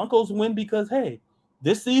think the Broncos win because, hey,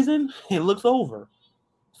 This season, it looks over.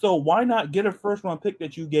 So why not get a first-round pick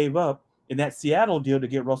that you gave up in that Seattle deal to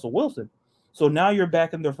get Russell Wilson? So now you're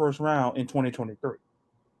back in the first round in 2023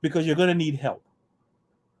 because you're going to need help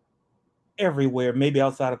everywhere, maybe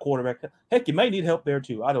outside of quarterback. Heck, you might need help there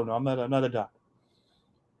too. I don't know. I'm not a doctor.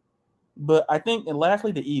 But I think, and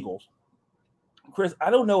lastly, the Eagles. Chris, I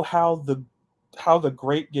don't know how the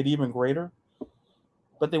great get even greater,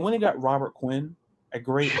 but they went and got Robert Quinn, a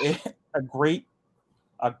great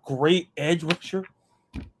edge rusher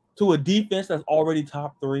to a defense that's already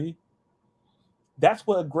top 3. That's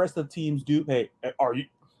what aggressive teams do. Hey,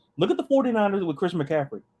 look at the 49ers with Chris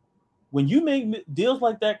McCaffrey. When you make deals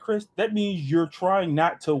like that, Chris, that means you're trying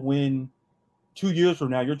not to win 2 years from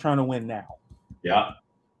now. You're trying to win now. Yeah.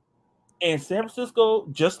 And San Francisco,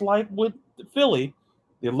 just like with Philly,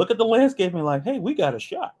 they look at the landscape and like, hey, we got a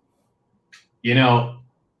shot.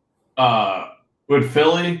 With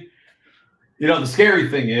Philly, the scary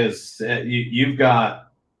thing is you've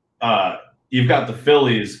got the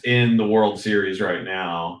Phillies in the World Series right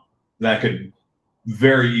now that could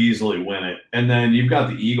very easily win it. And then you've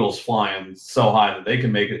got the Eagles flying so high that they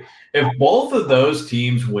can make it. If both of those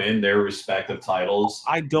teams win their respective titles,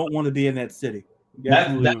 I don't want to be in that city.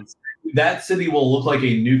 That city will look like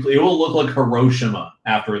it will look like Hiroshima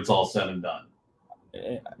after it's all said and done.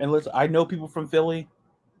 And listen, I know people from Philly.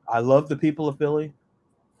 I love the people of Philly.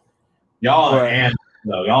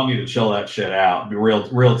 Y'all need to chill that shit out. Be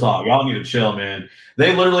real talk. Y'all need to chill, man.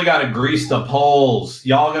 They literally got to grease the poles.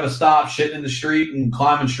 Y'all got to stop shitting in the street and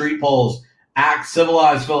climbing street poles. Act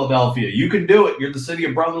civilized, Philadelphia. You can do it. You're the city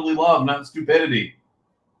of brotherly love, not stupidity.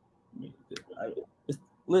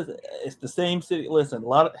 Listen, it's the same city. Listen, a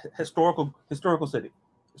lot of historical city.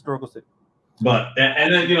 But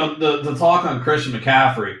and then the talk on Christian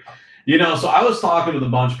McCaffrey. So I was talking with a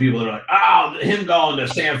bunch of people that are like, him going to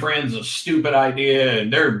San Fran's a stupid idea,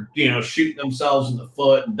 and they're shooting themselves in the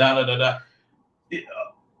foot and da da da da.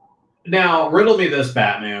 Now riddle me this,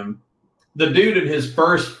 Batman. The dude in his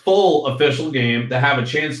first full official game to have a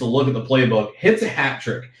chance to look at the playbook hits a hat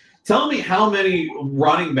trick. Tell me how many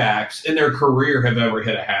running backs in their career have ever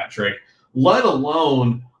hit a hat trick, let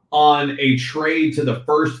alone on a trade to the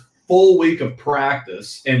first full week of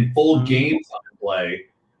practice and full game time play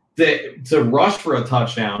to rush for a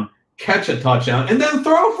touchdown, catch a touchdown, and then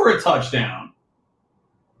throw for a touchdown.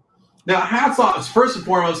 Now, first and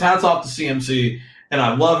foremost, hats off to CMC, and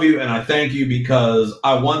I love you and I thank you because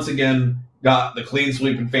I once again got the clean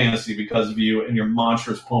sweep in fantasy because of you and your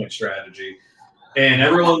monstrous point strategy. And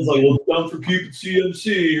everyone's like, well, done for keeping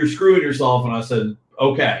CMC, you're screwing yourself. And I said,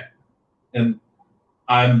 okay. And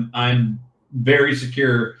I'm very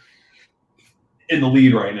secure in the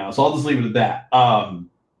lead right now. So I'll just leave it at that.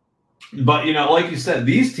 But, like you said,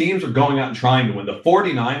 these teams are going out and trying to win. The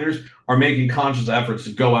 49ers are making conscious efforts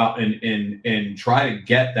to go out and try to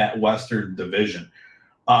get that Western division.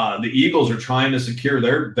 The Eagles are trying to secure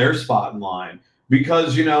their spot in line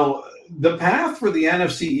because, the path for the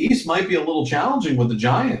NFC East might be a little challenging with the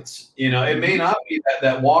Giants. It may not be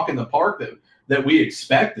that walk in the park that we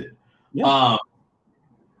expected. Yeah.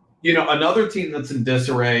 Another team that's in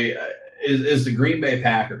disarray is the Green Bay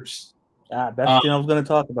Packers. That's the team I was going to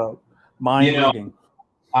talk about. Mind-reading.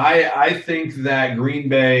 I think that Green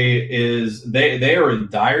Bay they are in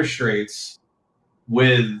dire straits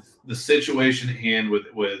with the situation at hand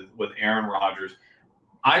with Aaron Rodgers.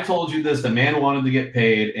 I told you this, the man wanted to get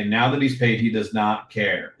paid, and now that he's paid, he does not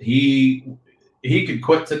care. He could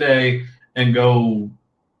quit today and go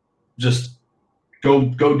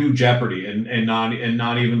do Jeopardy and not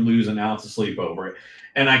even lose an ounce of sleep over it.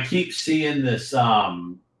 And I keep seeing this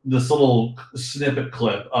little snippet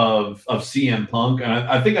clip of CM Punk, and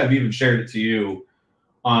I think I've even shared it to you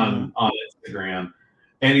on Instagram.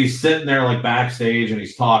 And he's sitting there like backstage and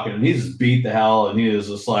he's talking and he's just beat the hell and he is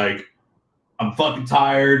just like, I'm fucking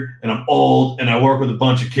tired and I'm old and I work with a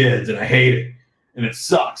bunch of kids and I hate it and it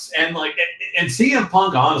sucks. And CM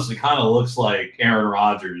Punk honestly kind of looks like Aaron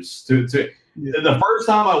Rodgers. The first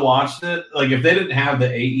time I watched it, like if they didn't have the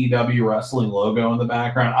AEW wrestling logo in the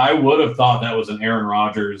background, I would have thought that was an Aaron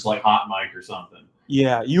Rodgers like hot mic or something.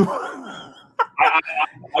 Yeah, you. I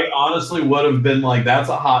honestly would have been like, that's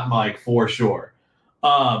a hot mic for sure.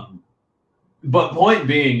 But point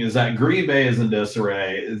being is that Green Bay is in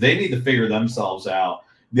disarray. They need to figure themselves out.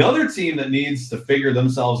 The other team that needs to figure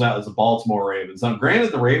themselves out is the Baltimore Ravens. Now,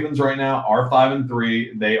 granted, the Ravens right now are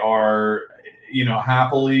 5-3. They are,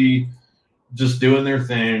 happily just doing their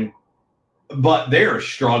thing, but they are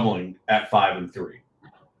struggling at 5-3.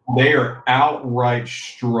 They are outright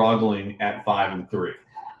struggling at 5-3.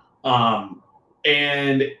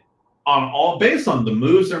 And based on the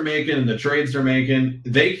moves they're making and the trades they're making,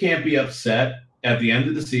 they can't be upset at the end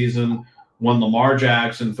of the season when Lamar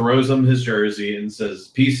Jackson throws them his jersey and says,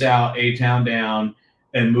 "Peace out, A-Town down,"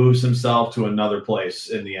 and moves himself to another place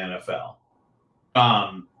in the NFL.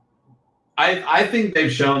 I think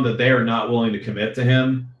they've shown that they are not willing to commit to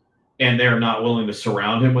him, and they are not willing to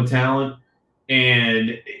surround him with talent.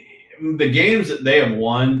 And the games that they have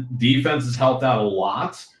won, defense has helped out a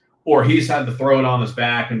lot, or he's had to throw it on his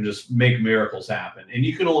back and just make miracles happen. And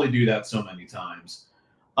you can only do that so many times.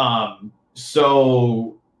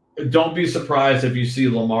 So don't be surprised if you see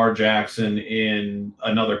Lamar Jackson in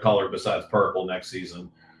another color besides purple next season.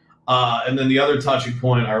 And then the other touching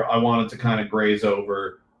point I wanted to kind of graze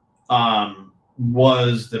over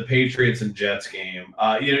was the Patriots and Jets game.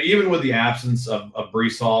 Even with the absence of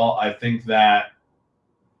Breece Hall, I think that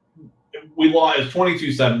we lost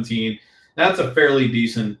 22-17. That's a fairly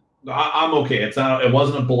decent. I'm okay. It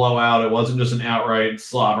wasn't a blowout. It wasn't just an outright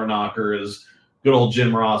slobber knocker, as good old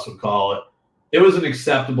Jim Ross would call it. It was an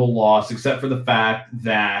acceptable loss, except for the fact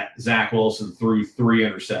that Zach Wilson threw 3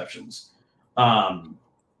 interceptions. I've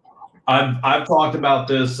talked about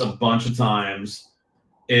this a bunch of times,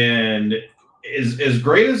 and as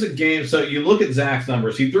great as a game. So you look at Zach's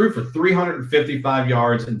numbers. He threw for 355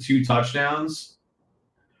 yards and 2 touchdowns,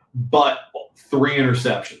 but 3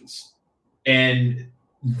 interceptions. And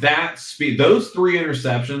that speed, those 3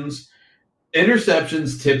 interceptions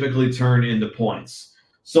typically turn into points.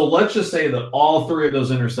 So let's just say that all 3 of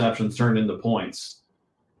those interceptions turned into points.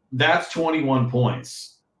 That's 21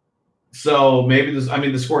 points. So maybe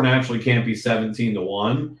the score naturally can't be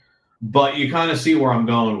 17-1, but you kind of see where I'm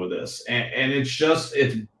going with this. And it's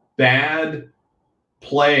bad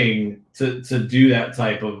playing to do that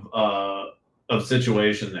type of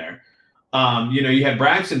situation there. You had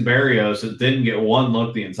Braxton Berrios that didn't get one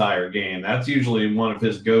look the entire game. That's usually one of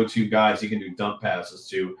his go-to guys he can do dump passes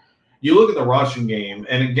to. You look at the rushing game,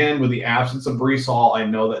 and again, with the absence of Breece Hall, I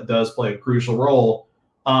know that does play a crucial role.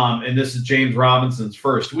 And this is James Robinson's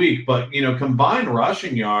first week, but combined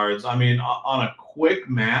rushing yards, on a quick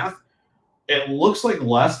math, it looks like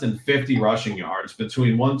less than 50 rushing yards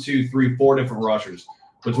between 4 different rushers,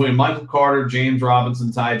 between Michael Carter, James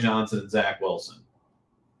Robinson, Ty Johnson, and Zach Wilson.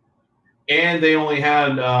 And they only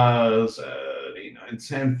had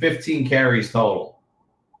 15 carries total.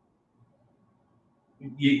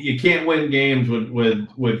 You can't win games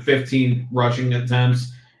with 15 rushing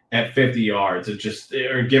attempts at 50 yards. It just,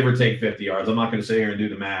 or give or take 50 yards. I'm not going to sit here and do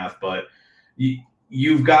the math, but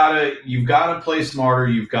you've got to play smarter.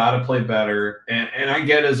 You've got to play better. And I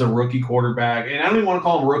get as a rookie quarterback, and I don't even want to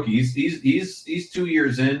call him rookie. He's 2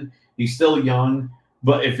 years in. He's still young.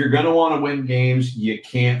 But if you're going to want to win games, you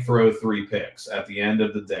can't throw 3 picks at the end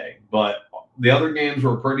of the day. But the other games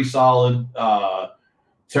were pretty solid.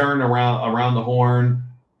 Turn around the horn.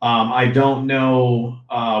 I don't know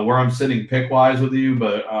where I'm sitting pick-wise with you,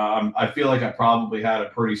 but I feel like I probably had a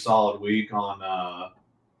pretty solid week on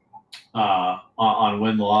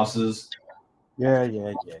win-losses. Yeah.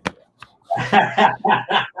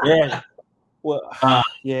 Yeah. Well,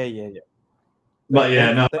 yeah. But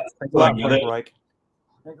yeah, no.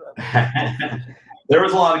 There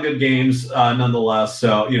was a lot of good games nonetheless.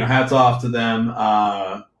 So hats off to them,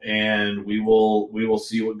 and we will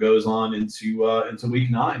see what goes on into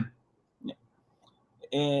week 9.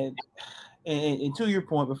 And to your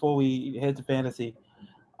point, before we head to fantasy,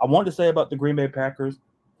 I wanted to say about the Green Bay Packers,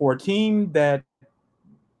 for a team that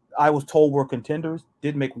I was told were contenders,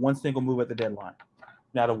 didn't make one single move at the deadline,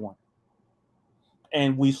 not a one.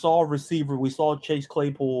 And we saw Chase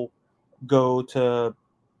Claypool go to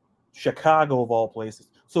Chicago of all places.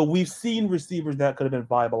 So we've seen receivers that could have been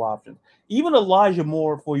viable options. Even Elijah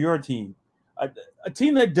Moore for your team, a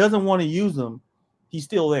team that doesn't want to use him, he's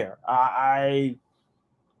still there. Hey,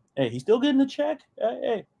 he's still getting a check.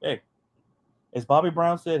 Hey. As Bobby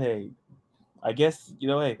Brown said, hey, I guess,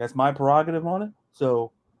 hey, that's my prerogative on it.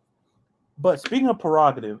 So, but speaking of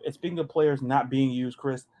prerogative and speaking of players not being used,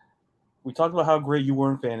 Chris, we talked about how great you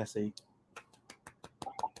were in fantasy.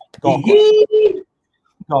 Golf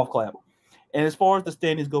clap. And as far as the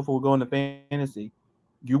standings go for going to fantasy,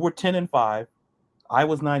 you were 10-5. I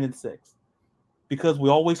was 9-6. Because we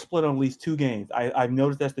always split on at least 2 games. I've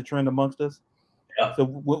noticed that's the trend amongst us. Yeah. So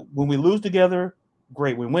when we lose together,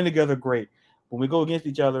 great. When we win together, great. When we go against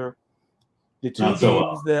each other,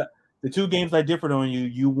 the two games I differed on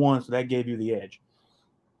you won, so that gave you the edge.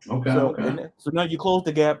 Okay. So now you close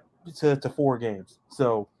the gap to 4 games.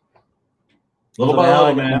 So little by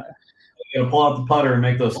little, man. You gotta pull out the putter and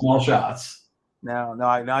make those small shots. Now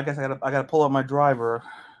I guess I gotta pull out my driver.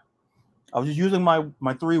 I was just using my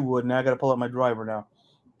 3-wood, now I gotta pull out my driver now.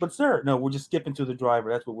 But sir, no, we're just skipping to the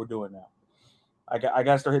driver. That's what we're doing now. I got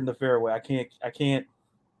to start hitting the fairway. I can't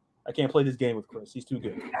play this game with Chris. He's too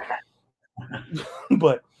good.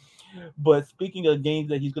 but speaking of games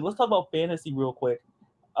that he's good, let's talk about fantasy real quick.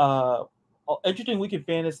 Interesting week in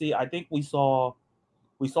fantasy. I think we saw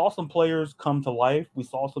some players come to life. We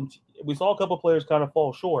saw a couple of players kind of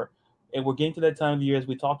fall short, and we're getting to that time of the year, as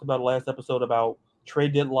we talked about last episode, about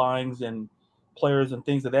trade deadlines and players and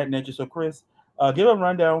things of that nature. So, Chris, give a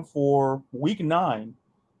rundown for Week 9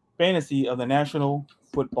 fantasy of the National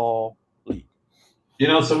Football League.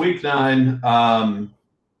 So Week 9,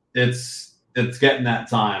 it's getting that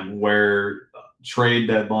time where trade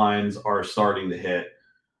deadlines are starting to hit.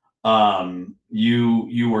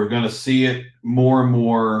 You are going to see it more and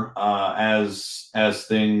more as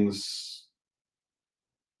things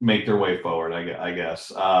make their way forward, I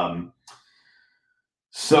guess.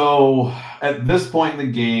 So at this point in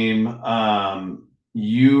the game,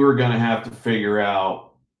 you are going to have to figure out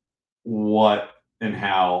what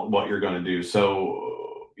you're going to do. So,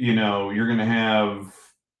 you're going to have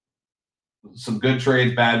some good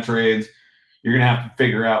trades, bad trades. You're going to have to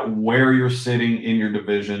figure out where you're sitting in your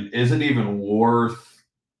division. Is it even worth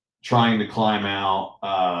trying to climb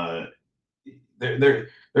out?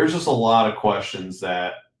 There's just a lot of questions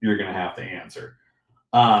that you're going to have to answer.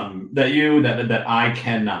 That I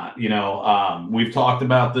cannot. We've talked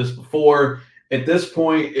about this before. At this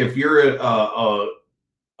point, if you're at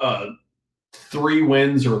 3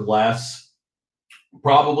 wins or less,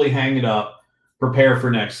 probably hang it up. Prepare for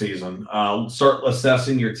next season. Start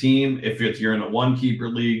assessing your team. If you're in a 1-keeper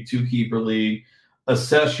league, 2-keeper league,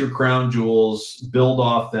 assess your crown jewels, build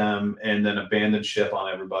off them, and then abandon ship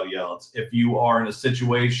on everybody else. If you are in a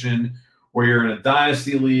situation where you're in a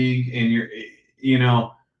dynasty league and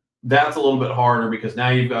that's a little bit harder because now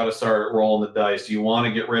you've got to start rolling the dice. Do you want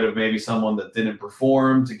to get rid of maybe someone that didn't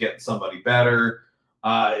perform to get somebody better?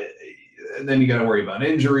 And then you got to worry about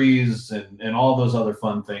injuries and all those other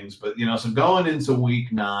fun things. But, so going into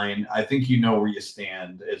Week 9, I think where you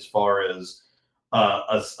stand as far as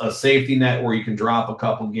a safety net where you can drop a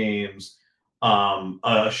couple games,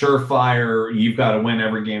 a surefire, you've got to win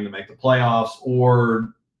every game to make the playoffs,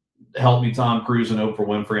 or help me Tom Cruise and Oprah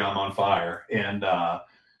Winfrey, I'm on fire, and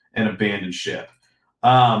abandon ship.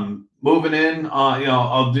 Moving in,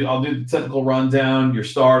 I'll do the typical rundown. Your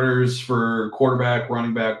starters for quarterback,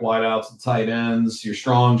 running back, wideouts, and tight ends. Your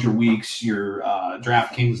strongs, your weaks, your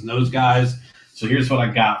DraftKings, and those guys. So here's what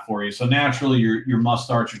I got for you. So naturally, your must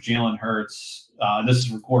starts, your Jalen Hurts. This is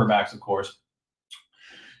for quarterbacks, of course.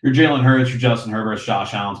 Your Jalen Hurts, your Justin Herbert,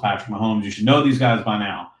 Josh Allen, Patrick Mahomes. You should know these guys by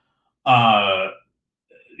now.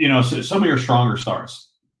 So some of your stronger starts.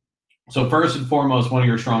 So first and foremost, one of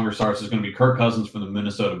your stronger starts is going to be Kirk Cousins from the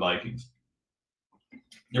Minnesota Vikings.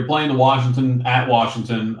 They're playing the Washington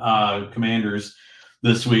Commanders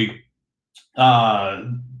this week.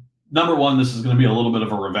 Number one, this is going to be a little bit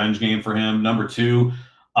of a revenge game for him. Number two,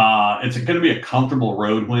 it's going to be a comfortable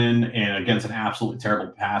road win and against an absolutely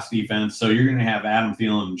terrible pass defense. So you're going to have Adam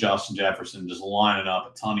Thielen and Justin Jefferson just lining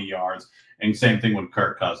up a ton of yards. And same thing with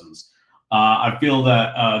Kirk Cousins. I feel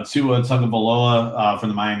that Tua Tagovailoa from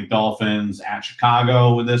the Miami Dolphins at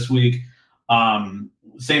Chicago this week.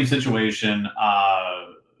 Same situation.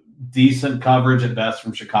 Decent coverage at best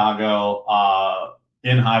from Chicago.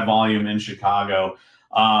 In high volume in Chicago.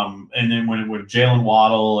 And then with Jalen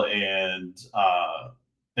Waddle and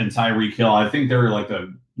Tyreek Hill, I think they're like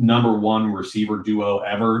the number 1 receiver duo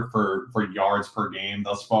ever for yards per game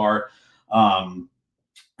thus far.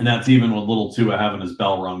 And that's even with little Tua having his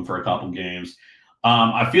bell rung for a couple games.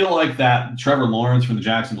 I feel like that Trevor Lawrence from the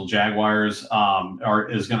Jacksonville Jaguars is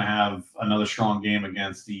going to have another strong game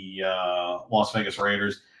against the Las Vegas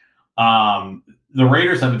Raiders. The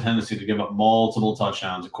Raiders have a tendency to give up multiple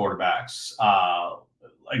touchdowns to quarterbacks.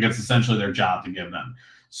 It's essentially their job to give them.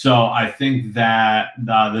 So I think that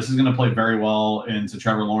this is going to play very well into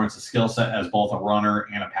Trevor Lawrence's skill set as both a runner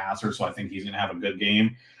and a passer. So I think he's going to have a good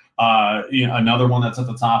game. Another one that's at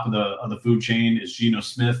the top of the food chain is Geno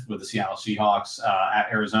Smith with the Seattle Seahawks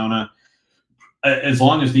at Arizona. As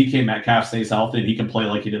long as DK Metcalf stays healthy and he can play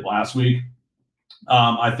like he did last week,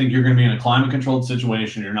 I think you're going to be in a climate-controlled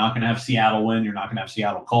situation. You're not going to have Seattle wind. You're not going to have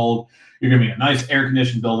Seattle cold. You're going to be in a nice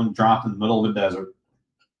air-conditioned building dropped in the middle of the desert.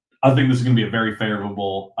 I think this is going to be a very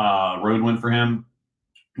favorable road win for him.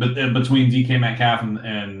 But between DK Metcalf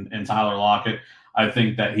and Tyler Lockett, I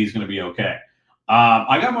think that he's going to be okay.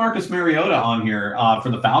 I got Marcus Mariota on here for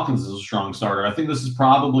the Falcons as a strong starter. I think this is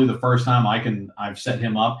probably the first time I've set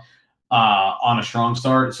him up on a strong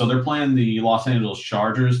start. So they're playing the Los Angeles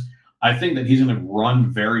Chargers. I think that he's going to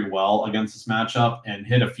run very well against this matchup and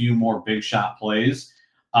hit a few more big shot plays.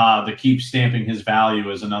 to keep stamping his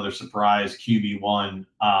value as another surprise QB1,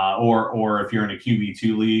 or if you're in a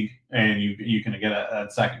QB2 league and you can get a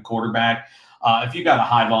second quarterback. If you got a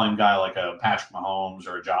high volume guy like a Patrick Mahomes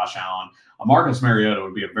or a Josh Allen, a Marcus Mariota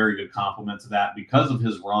would be a very good complement to that because of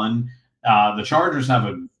his run. The Chargers have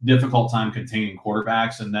a difficult time containing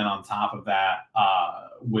quarterbacks, and then on top of that,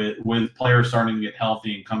 with players starting to get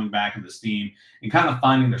healthy and coming back into steam and kind of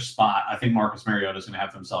finding their spot, I think Marcus Mariota is going to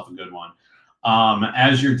have himself a good one.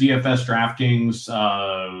 As your DFS DraftKings,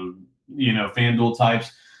 FanDuel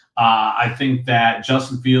types, I think that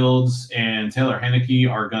Justin Fields and Taylor Heinicke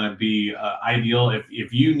are going to be ideal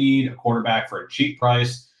if you need a quarterback for a cheap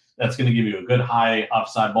price. That's going to give you a good high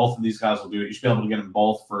upside. Both of these guys will do it. You should be able to get them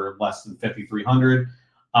both for less than $5,300.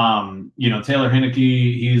 Taylor Heinicke,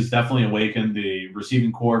 he's definitely awakened the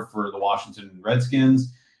receiving core for the Washington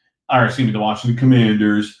Redskins, the Washington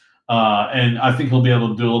Commanders. And I think he'll be able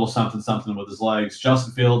to do a little something with his legs.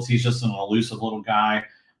 Justin Fields, he's just an elusive little guy.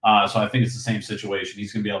 So I think it's the same situation.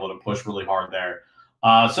 He's going to be able to push really hard there.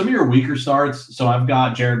 Some of your weaker starts. So I've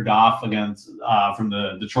got Jared Goff against from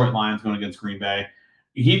the Detroit Lions going against Green Bay.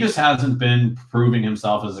 He just hasn't been proving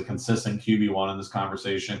himself as a consistent QB1 in this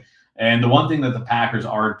conversation. And the one thing that the Packers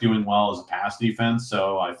are doing well is a pass defense.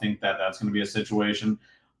 So I think that that's going to be a situation.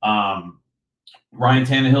 Ryan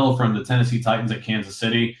Tannehill from the Tennessee Titans at Kansas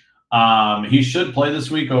City. He should play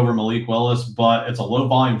this week over Malik Willis, but it's a low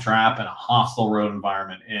volume trap and a hostile road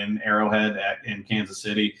environment in Arrowhead in Kansas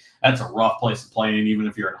City. That's a rough place to play in, even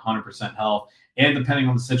if you're at 100% health. And depending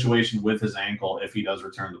on the situation with his ankle, if he does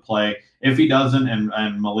return to play. If he doesn't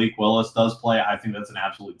and Malik Willis does play, I think that's an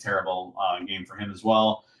absolutely terrible game for him as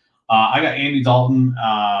well. I got Andy Dalton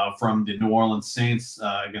from the New Orleans Saints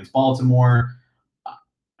against Baltimore.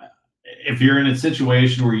 If you're in a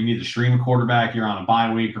situation where you need to stream a quarterback, you're on a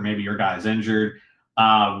bye week, or maybe your guy's injured,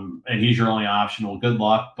 and he's your only option, well, good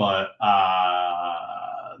luck. But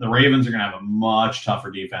the Ravens are going to have a much tougher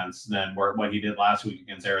defense than what he did last week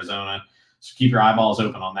against Arizona. So keep your eyeballs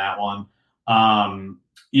open on that one.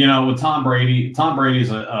 With Tom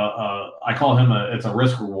Brady's I call him it's a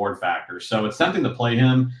risk reward factor. So it's tempting to play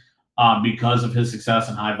him because of his success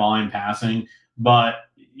in high volume passing, but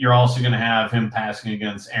you're also going to have him passing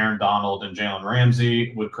against Aaron Donald and Jalen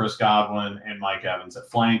Ramsey with Chris Godwin and Mike Evans at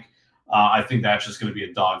flank. I think that's just going to be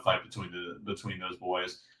a dogfight between those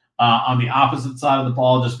boys. On the opposite side of the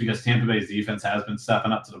ball, just because Tampa Bay's defense has been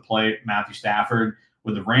stepping up to the plate, Matthew Stafford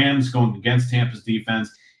with the Rams going against Tampa's defense,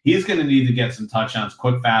 he's going to need to get some touchdowns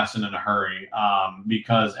quick, fast, and in a hurry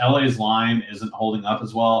because LA's line isn't holding up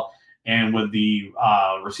as well. And with the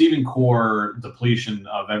receiving core depletion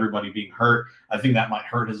of everybody being hurt, I think that might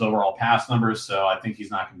hurt his overall pass numbers. So I think he's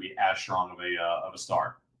not going to be as strong of a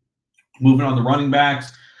start. Moving on to running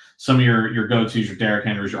backs, some of your go-tos, your Derrick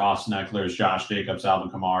Henrys, your Austin Eckler's, Josh Jacobs, Alvin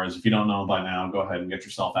Kamara's. If you don't know them by now, go ahead and get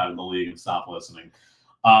yourself out of the league and stop listening.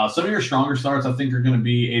 Some of your stronger starts, I think, are going to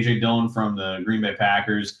be A.J. Dillon from the Green Bay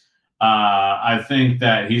Packers. I think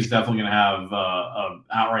that he's definitely going to have an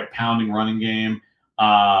outright pounding running game.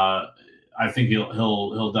 I think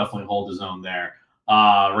he'll definitely hold his own there.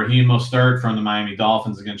 Raheem Mostert from the Miami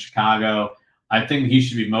Dolphins against Chicago. I think he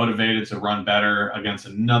should be motivated to run better against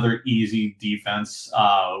another easy defense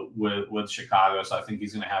with Chicago. So I think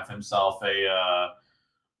he's going to have himself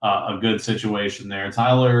a good situation there.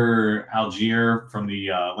 Tyler Algier from the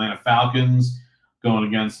Atlanta Falcons going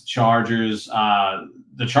against the Chargers.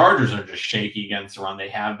 The Chargers are just shaky against the run. They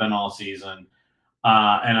have been all season.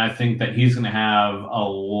 And I think that he's going to have a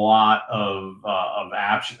lot of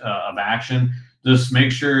action. Just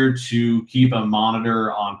make sure to keep a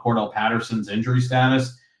monitor on Cordell Patterson's injury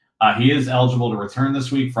status. He is eligible to return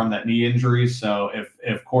this week from that knee injury. So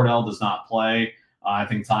if Cordell does not play, I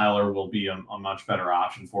think Tyler will be a much better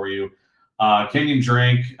option for you. Kenyon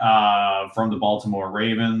Drake from the Baltimore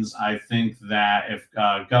Ravens. I think that if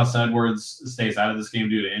Gus Edwards stays out of this game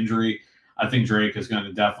due to injury, I think Drake is going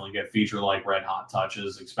to definitely get feature-like red-hot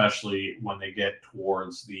touches, especially when they get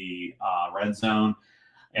towards the red zone.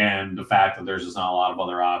 And the fact that there's just not a lot of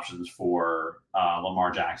other options for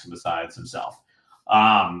Lamar Jackson besides himself.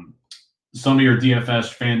 Some of your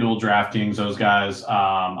DFS, FanDuel, DraftKings, those guys.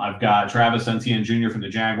 I've got Travis Etienne Jr. from the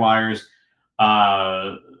Jaguars.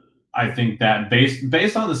 I think that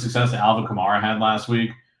based on the success that Alvin Kamara had last week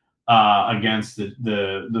against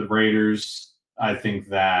the Raiders, I think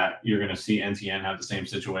that you're going to see Etienne have the same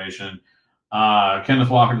situation. Kenneth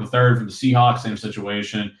Walker III from the Seahawks, same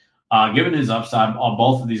situation. Given his upside,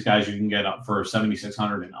 both of these guys you can get up for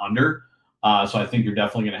 7,600 and under. So I think you're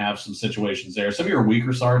definitely going to have some situations there. Some of your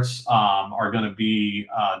weaker starts are going to be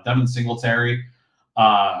Devin Singletary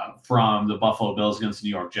from the Buffalo Bills against the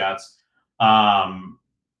New York Jets.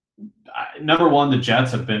 number one, the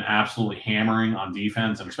Jets have been absolutely hammering on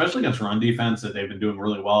defense, and especially against run defense, that they've been doing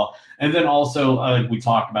really well. And then also, like we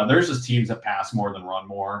talked about, there's just teams that pass more than run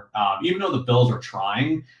more. Even though the Bills are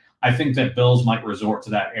trying, I think that Bills might resort to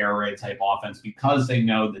that air raid type offense because they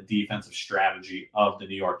know the defensive strategy of the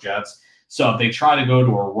New York Jets. So if they try to go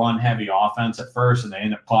to a run-heavy offense at first and they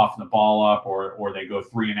end up coughing the ball up, or they go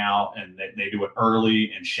 3 and out and they do it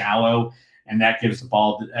early and shallow, and that gives the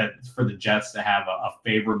ball for the Jets to have a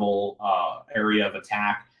favorable area of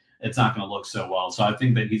attack, it's not going to look so well. So I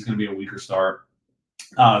think that he's going to be a weaker start.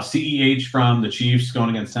 CEH from the Chiefs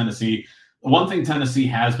going against Tennessee. One thing Tennessee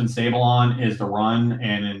has been stable on is the run,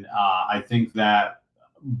 and I think that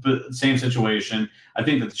same situation. I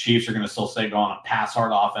think that the Chiefs are going to still stay going on a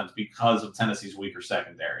pass-hard offense because of Tennessee's weaker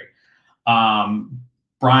secondary.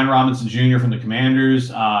 Brian Robinson Jr. from the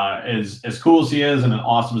Commanders, as cool as he is and as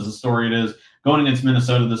awesome as the story it is, going against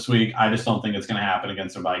Minnesota this week, I just don't think it's going to happen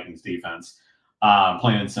against the Vikings defense.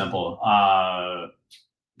 Plain and simple.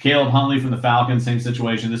 Caleb Huntley from the Falcons, same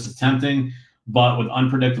situation. This is tempting, but with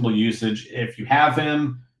unpredictable usage, if you have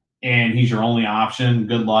him and he's your only option,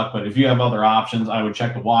 good luck. But if you have other options, I would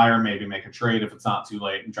check the wire, maybe make a trade if it's not too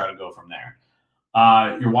late, and try to go from there.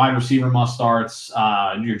 Your wide receiver must-starts,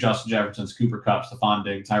 your Justin Jeffersons, Cooper Kupp, Stephon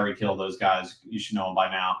Diggs, Tyreek Hill, those guys, you should know them by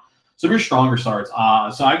now. So your stronger starts.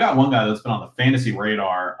 So I got one guy that's been on the fantasy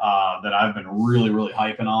radar that I've been really, really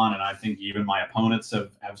hyping on, and I think even my opponents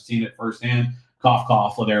have seen it firsthand. Cough,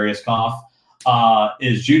 cough, Ladarius Cough,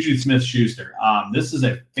 is Juju Smith-Schuster. This is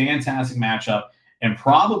a fantastic matchup and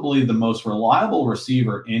probably the most reliable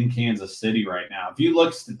receiver in Kansas City right now. If you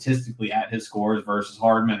look statistically at his scores versus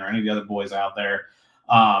Hardman or any of the other boys out there,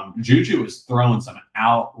 Juju is throwing some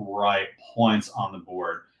outright points on the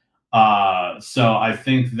board. So I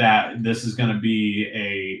think that this is going to be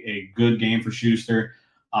a good game for Schuster.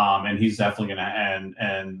 And he's definitely going to,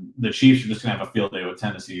 and the Chiefs are just going to have a field day with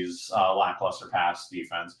Tennessee's lackluster pass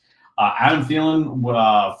defense. Adam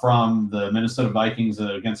Thielen from the Minnesota Vikings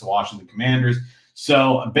against the Washington Commanders.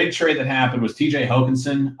 So a big trade that happened was TJ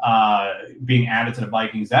Hockenson being added to the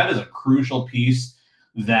Vikings. That is a crucial piece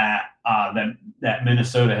that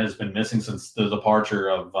Minnesota has been missing since the departure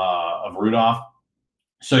of Rudolph.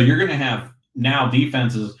 So you're going to have now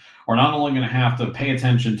defenses are not only going to have to pay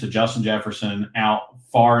attention to Justin Jefferson out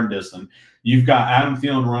far and distant. You've got Adam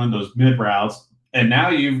Thielen running those mid routes, and now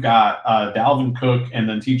you've got Dalvin Cook and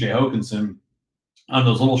then TJ Hockenson on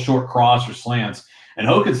those little short cross or slants. And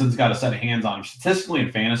Hokinson's got a set of hands on him. Statistically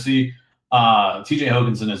in fantasy, TJ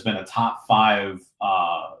Hockenson has been a top 5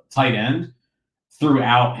 tight end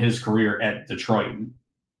throughout his career at Detroit.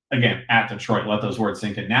 Again, at Detroit, let those words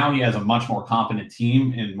sink in. Now he has a much more competent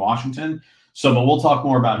team in Washington. So, but we'll talk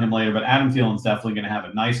more about him later. But Adam Thielen's definitely going to have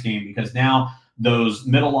a nice game because now those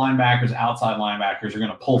middle linebackers, outside linebackers are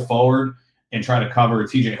going to pull forward and try to cover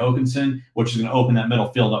TJ Hockenson, which is going to open that middle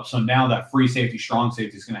field up. So now that free safety, strong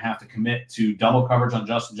safety is going to have to commit to double coverage on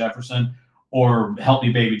Justin Jefferson or help me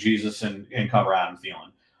baby Jesus and cover Adam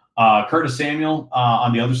Thielen. Curtis Samuel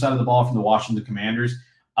on the other side of the ball from the Washington Commanders.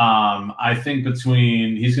 I think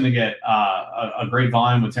he's going to get a great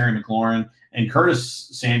volume with Terry McLaurin, and Curtis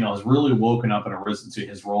Samuel has really woken up and arisen to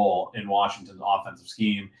his role in Washington's offensive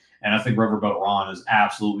scheme. And I think Riverboat Ron is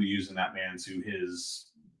absolutely using that man to his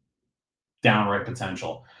downright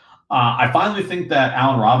potential. I finally think that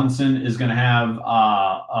Allen Robinson is going to have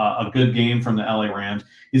a good game from the LA Rams.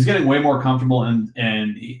 He's getting way more comfortable, and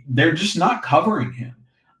they're just not covering him.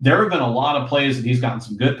 There have been a lot of plays that he's gotten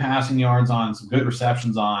some good passing yards on, some good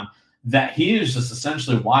receptions on, that he is just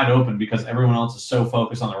essentially wide open because everyone else is so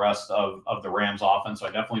focused on the rest of the Rams offense. So I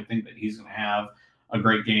definitely think that he's going to have a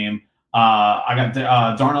great game. I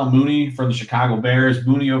got Darnell Mooney for the Chicago Bears.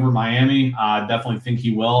 Mooney over Miami. I definitely think he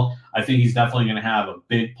will. I think he's definitely going to have a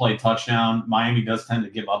big play touchdown. Miami does tend to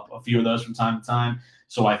give up a few of those from time to time.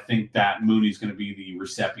 So I think that Mooney's going to be the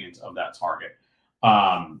recipient of that target.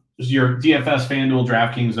 Your DFS, FanDuel,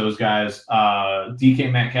 DraftKings, those guys,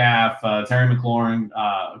 DK Metcalf, Terry McLaurin,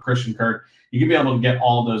 Christian Kirk, you can be able to get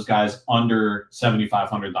all those guys under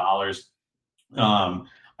 $7,500.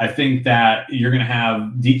 I think that you're going to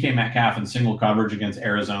have DK Metcalf in single coverage against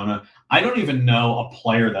Arizona. I don't even know a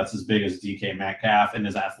player that's as big as DK Metcalf and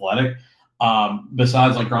is athletic,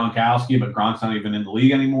 besides like Gronkowski, but Gronk's not even in the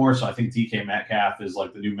league anymore. So I think DK Metcalf is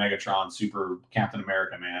like the new Megatron super Captain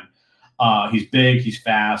America man. He's big, he's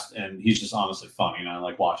fast, and he's just honestly funny, and I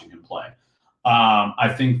like watching him play.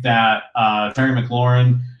 I think that Terry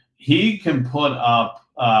McLaurin, he can put up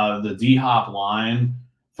the D-Hop line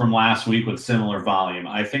from last week with similar volume.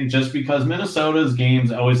 I think just because Minnesota's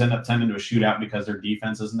games always end up tending to a shootout because their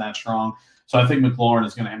defense isn't that strong. So I think McLaurin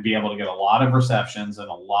is going to be able to get a lot of receptions and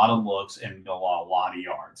a lot of looks and a lot of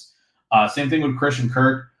yards. Same thing with Christian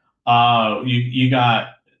Kirk. I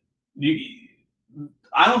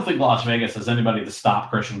don't think Las Vegas has anybody to stop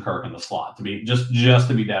Christian Kirk in the slot, to be just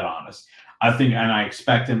to be dead honest. I think, and I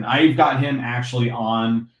expect him. I've got him actually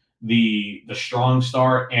on the strong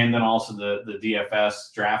start and then also the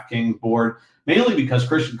DFS DraftKings board, mainly because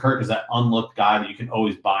Christian Kirk is that unlooked guy that you can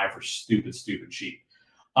always buy for stupid cheap.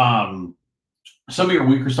 Some of your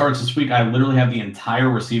weaker starts this week, I literally have the entire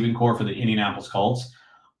receiving core for the Indianapolis Colts.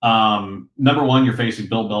 Number one, you're facing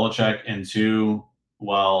Bill Belichick, and two,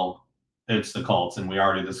 well, it's the Colts, and we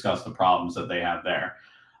already discussed the problems that they have there.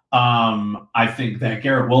 I think that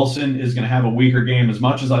Garrett Wilson is going to have a weaker game. As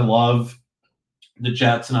much as I love the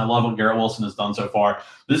Jets and I love what Garrett Wilson has done so far,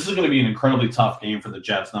 this is going to be an incredibly tough game for the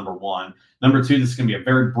Jets, number one. Number two, this is going to be a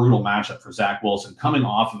very brutal matchup for Zach Wilson, coming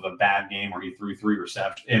off of a bad game where he threw 3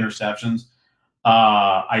 interceptions.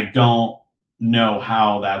 I don't know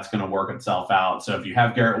how that's going to work itself out. So if you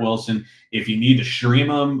have Garrett Wilson, if you need to stream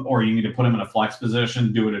him or you need to put him in a flex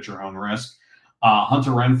position, do it at your own risk. Hunter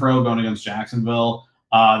Renfrow going against Jacksonville.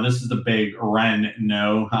 This is the big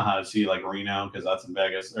Reno. See, like Reno, because that's in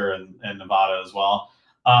Vegas or in Nevada as well.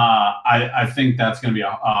 I think that's going to be a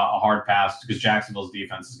hard pass because Jacksonville's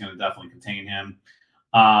defense is going to definitely contain him.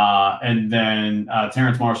 And then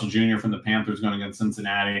Terrence Marshall Jr. from the Panthers going against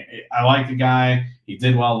Cincinnati. I like the guy. He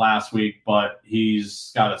did well last week, but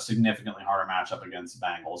he's got a significantly harder matchup against the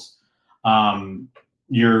Bengals.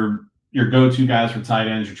 Your go-to guys for tight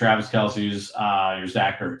ends, your Travis Kelce's, your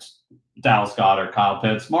Zach Ertz, Dallas Goedert, Kyle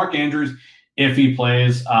Pitts, Mark Andrews. If he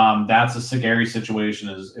plays, that's a scary situation.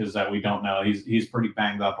 Is that we don't know. He's pretty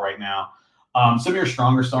banged up right now. Some of your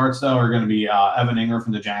stronger starts, though, are going to be Evan Ingram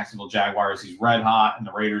from the Jacksonville Jaguars. He's red hot, and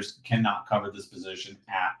the Raiders cannot cover this position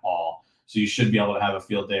at all. So you should be able to have a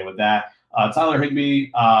field day with that. Tyler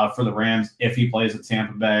Higbee for the Rams, if he plays at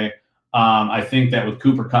Tampa Bay. I think that with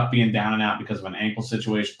Cooper Kupp being down and out because of an ankle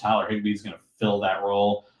situation, Tyler Higbee is going to fill that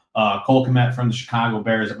role. Cole Kmet from the Chicago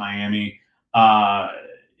Bears at Miami.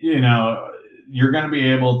 You're going to be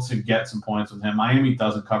able to get some points with him. Miami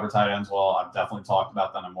doesn't cover tight ends well. I've definitely talked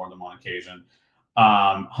about that on more than one occasion.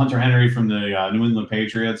 Hunter Henry from the New England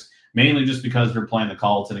Patriots, mainly just because they're playing the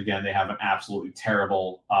Colts. And again, they have an absolutely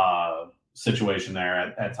terrible situation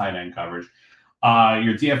there at tight end coverage.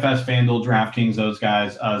 Your DFS, FanDuel, DraftKings, those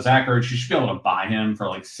guys. Zach Ertz, you should be able to buy him for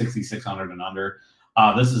like 6,600 and under.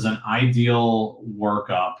 This is an ideal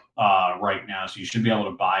workup right now, so you should be able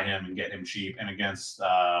to buy him and get him cheap. And against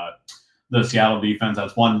the Seattle defense,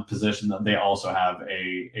 that's one position that they also have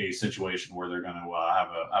a situation where they're going to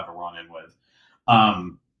have a run-in with.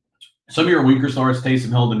 Some of your weaker starts, Taysom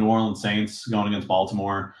Hill, the New Orleans Saints going against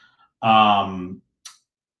Baltimore.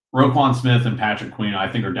 Roquan Smith and Patrick Queen, I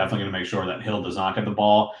think, are definitely going to make sure that Hill does not get the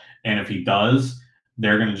ball. And if he does,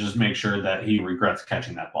 they're going to just make sure that he regrets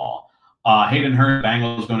catching that ball. Hayden Hurst,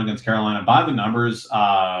 Bengals going against Carolina. By the numbers,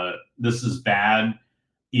 this is bad,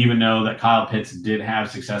 even though that Kyle Pitts did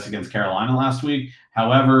have success against Carolina last week.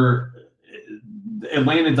 However,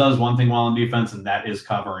 Atlanta does one thing well in defense, and that is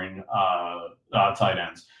covering tight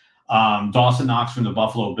ends. Dawson Knox from the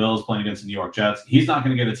Buffalo Bills playing against the New York Jets. He's not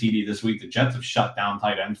going to get a TD this week. The Jets have shut down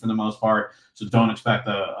tight ends for the most part, so don't expect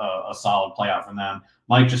a solid play out from them.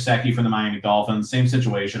 Mike Gesicki from the Miami Dolphins, same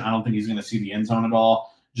situation. I don't think he's going to see the end zone at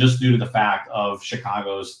all, just due to the fact of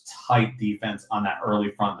Chicago's tight defense on that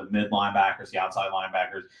early front, the mid linebackers, the outside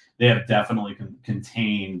linebackers. They have definitely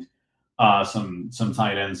contained some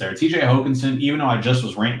tight ends there. TJ Hawkinson, even though I just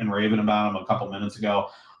was ranting and raving about him a couple minutes ago,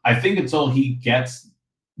 I think until he gets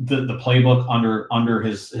the playbook under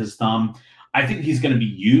his thumb, I think he's going to be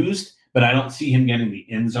used, but I don't see him getting the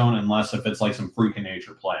end zone unless if it's like some freak of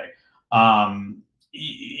nature play.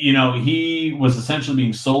 He was essentially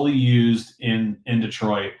being solely used in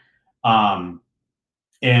Detroit.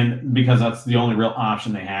 And because that's the only real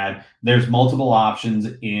option they had. There's multiple options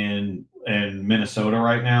in Minnesota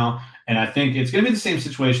right now. And I think it's going to be the same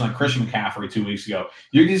situation like Christian McCaffrey 2 weeks ago.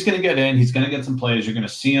 He's going to get in. He's going to get some plays. You're going to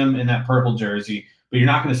see him in that purple jersey, but you're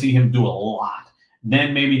not going to see him do a lot.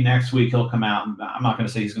 Then maybe next week he'll come out, and I'm not going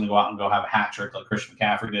to say he's going to go out and go have a hat trick like Christian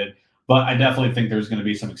McCaffrey did, but I definitely think there's going to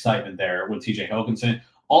be some excitement there with TJ Hawkinson.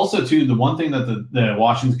 Also, too, the one thing that the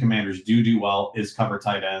Washington Commanders do well is cover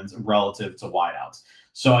tight ends relative to wideouts.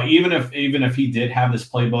 So even if he did have this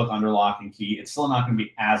playbook under lock and key, it's still not going to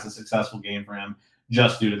be as a successful game for him,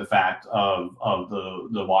 just due to the fact of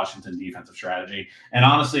the Washington defensive strategy. And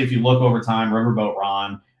honestly, if you look over time, Riverboat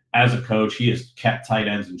Ron, as a coach, he has kept tight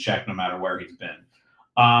ends in check no matter where he's been.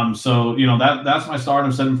 So that's my start.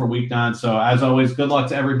 I'm setting for week 9. So as always, good luck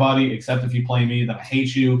to everybody, except if you play me, then I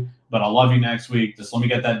hate you. But I'll love you next week. Just let me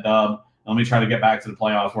get that dub. Let me try to get back to the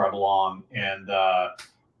playoffs where I belong. And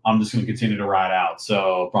I'm just going to continue to ride out.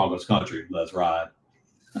 So Broncos country, let's ride.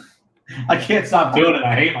 I can't stop doing it.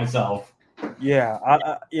 I hate myself. Yeah,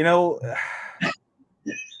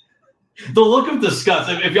 The look of disgust.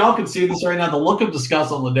 If y'all can see this right now, the look of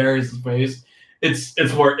disgust on Ladarius' face,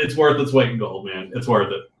 it's worth its weight in gold, man. It's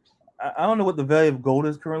worth it. I don't know what the value of gold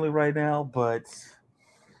is currently right now, but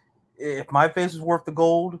if my face is worth the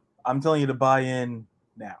gold, I'm telling you to buy in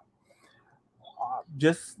now.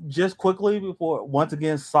 Just quickly before, once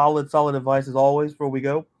again, solid advice as always before we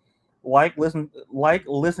go. Listen,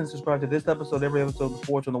 subscribe to this episode, every episode of the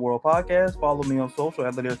Sports on the World podcast. Follow me on social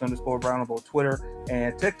at @Ladarius_Brown on both Twitter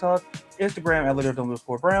and TikTok. Instagram at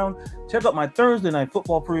 @Ladarius_Brown. Check out my Thursday night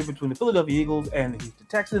football preview between the Philadelphia Eagles and the Houston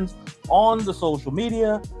Texans on the social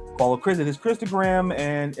media. Follow Chris at his Christagram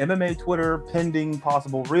and MMA Twitter, pending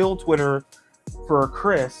possible real Twitter for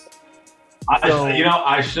Chris. I'm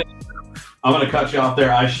going to cut you off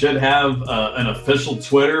there. I should have an official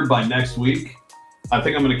Twitter by next week. I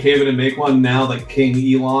think I'm going to cave it and make one now that King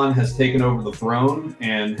Elon has taken over the throne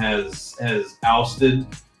and has ousted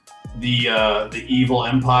the evil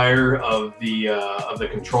empire of the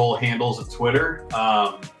control handles at Twitter.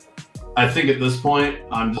 I think at this point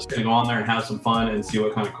I'm just going to go on there and have some fun and see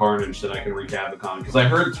what kind of carnage that I can wreak havoc on, because I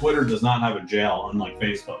heard Twitter does not have a jail, unlike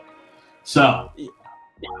Facebook. So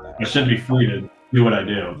I should be free to do what I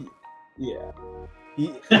do. Yeah.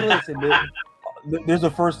 Listen, there's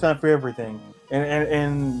a first time for everything.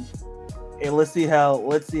 And let's see how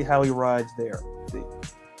he rides there. See,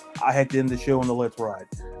 I had to end the show on the Let's Ride.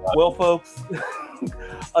 Well, folks,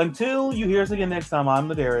 until you hear us again next time, I'm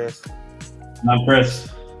Ladarius. I'm Chris.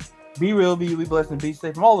 Be real, be blessed, and be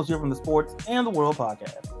safe from all of us here from the Sports and the World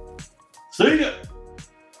podcast. See ya.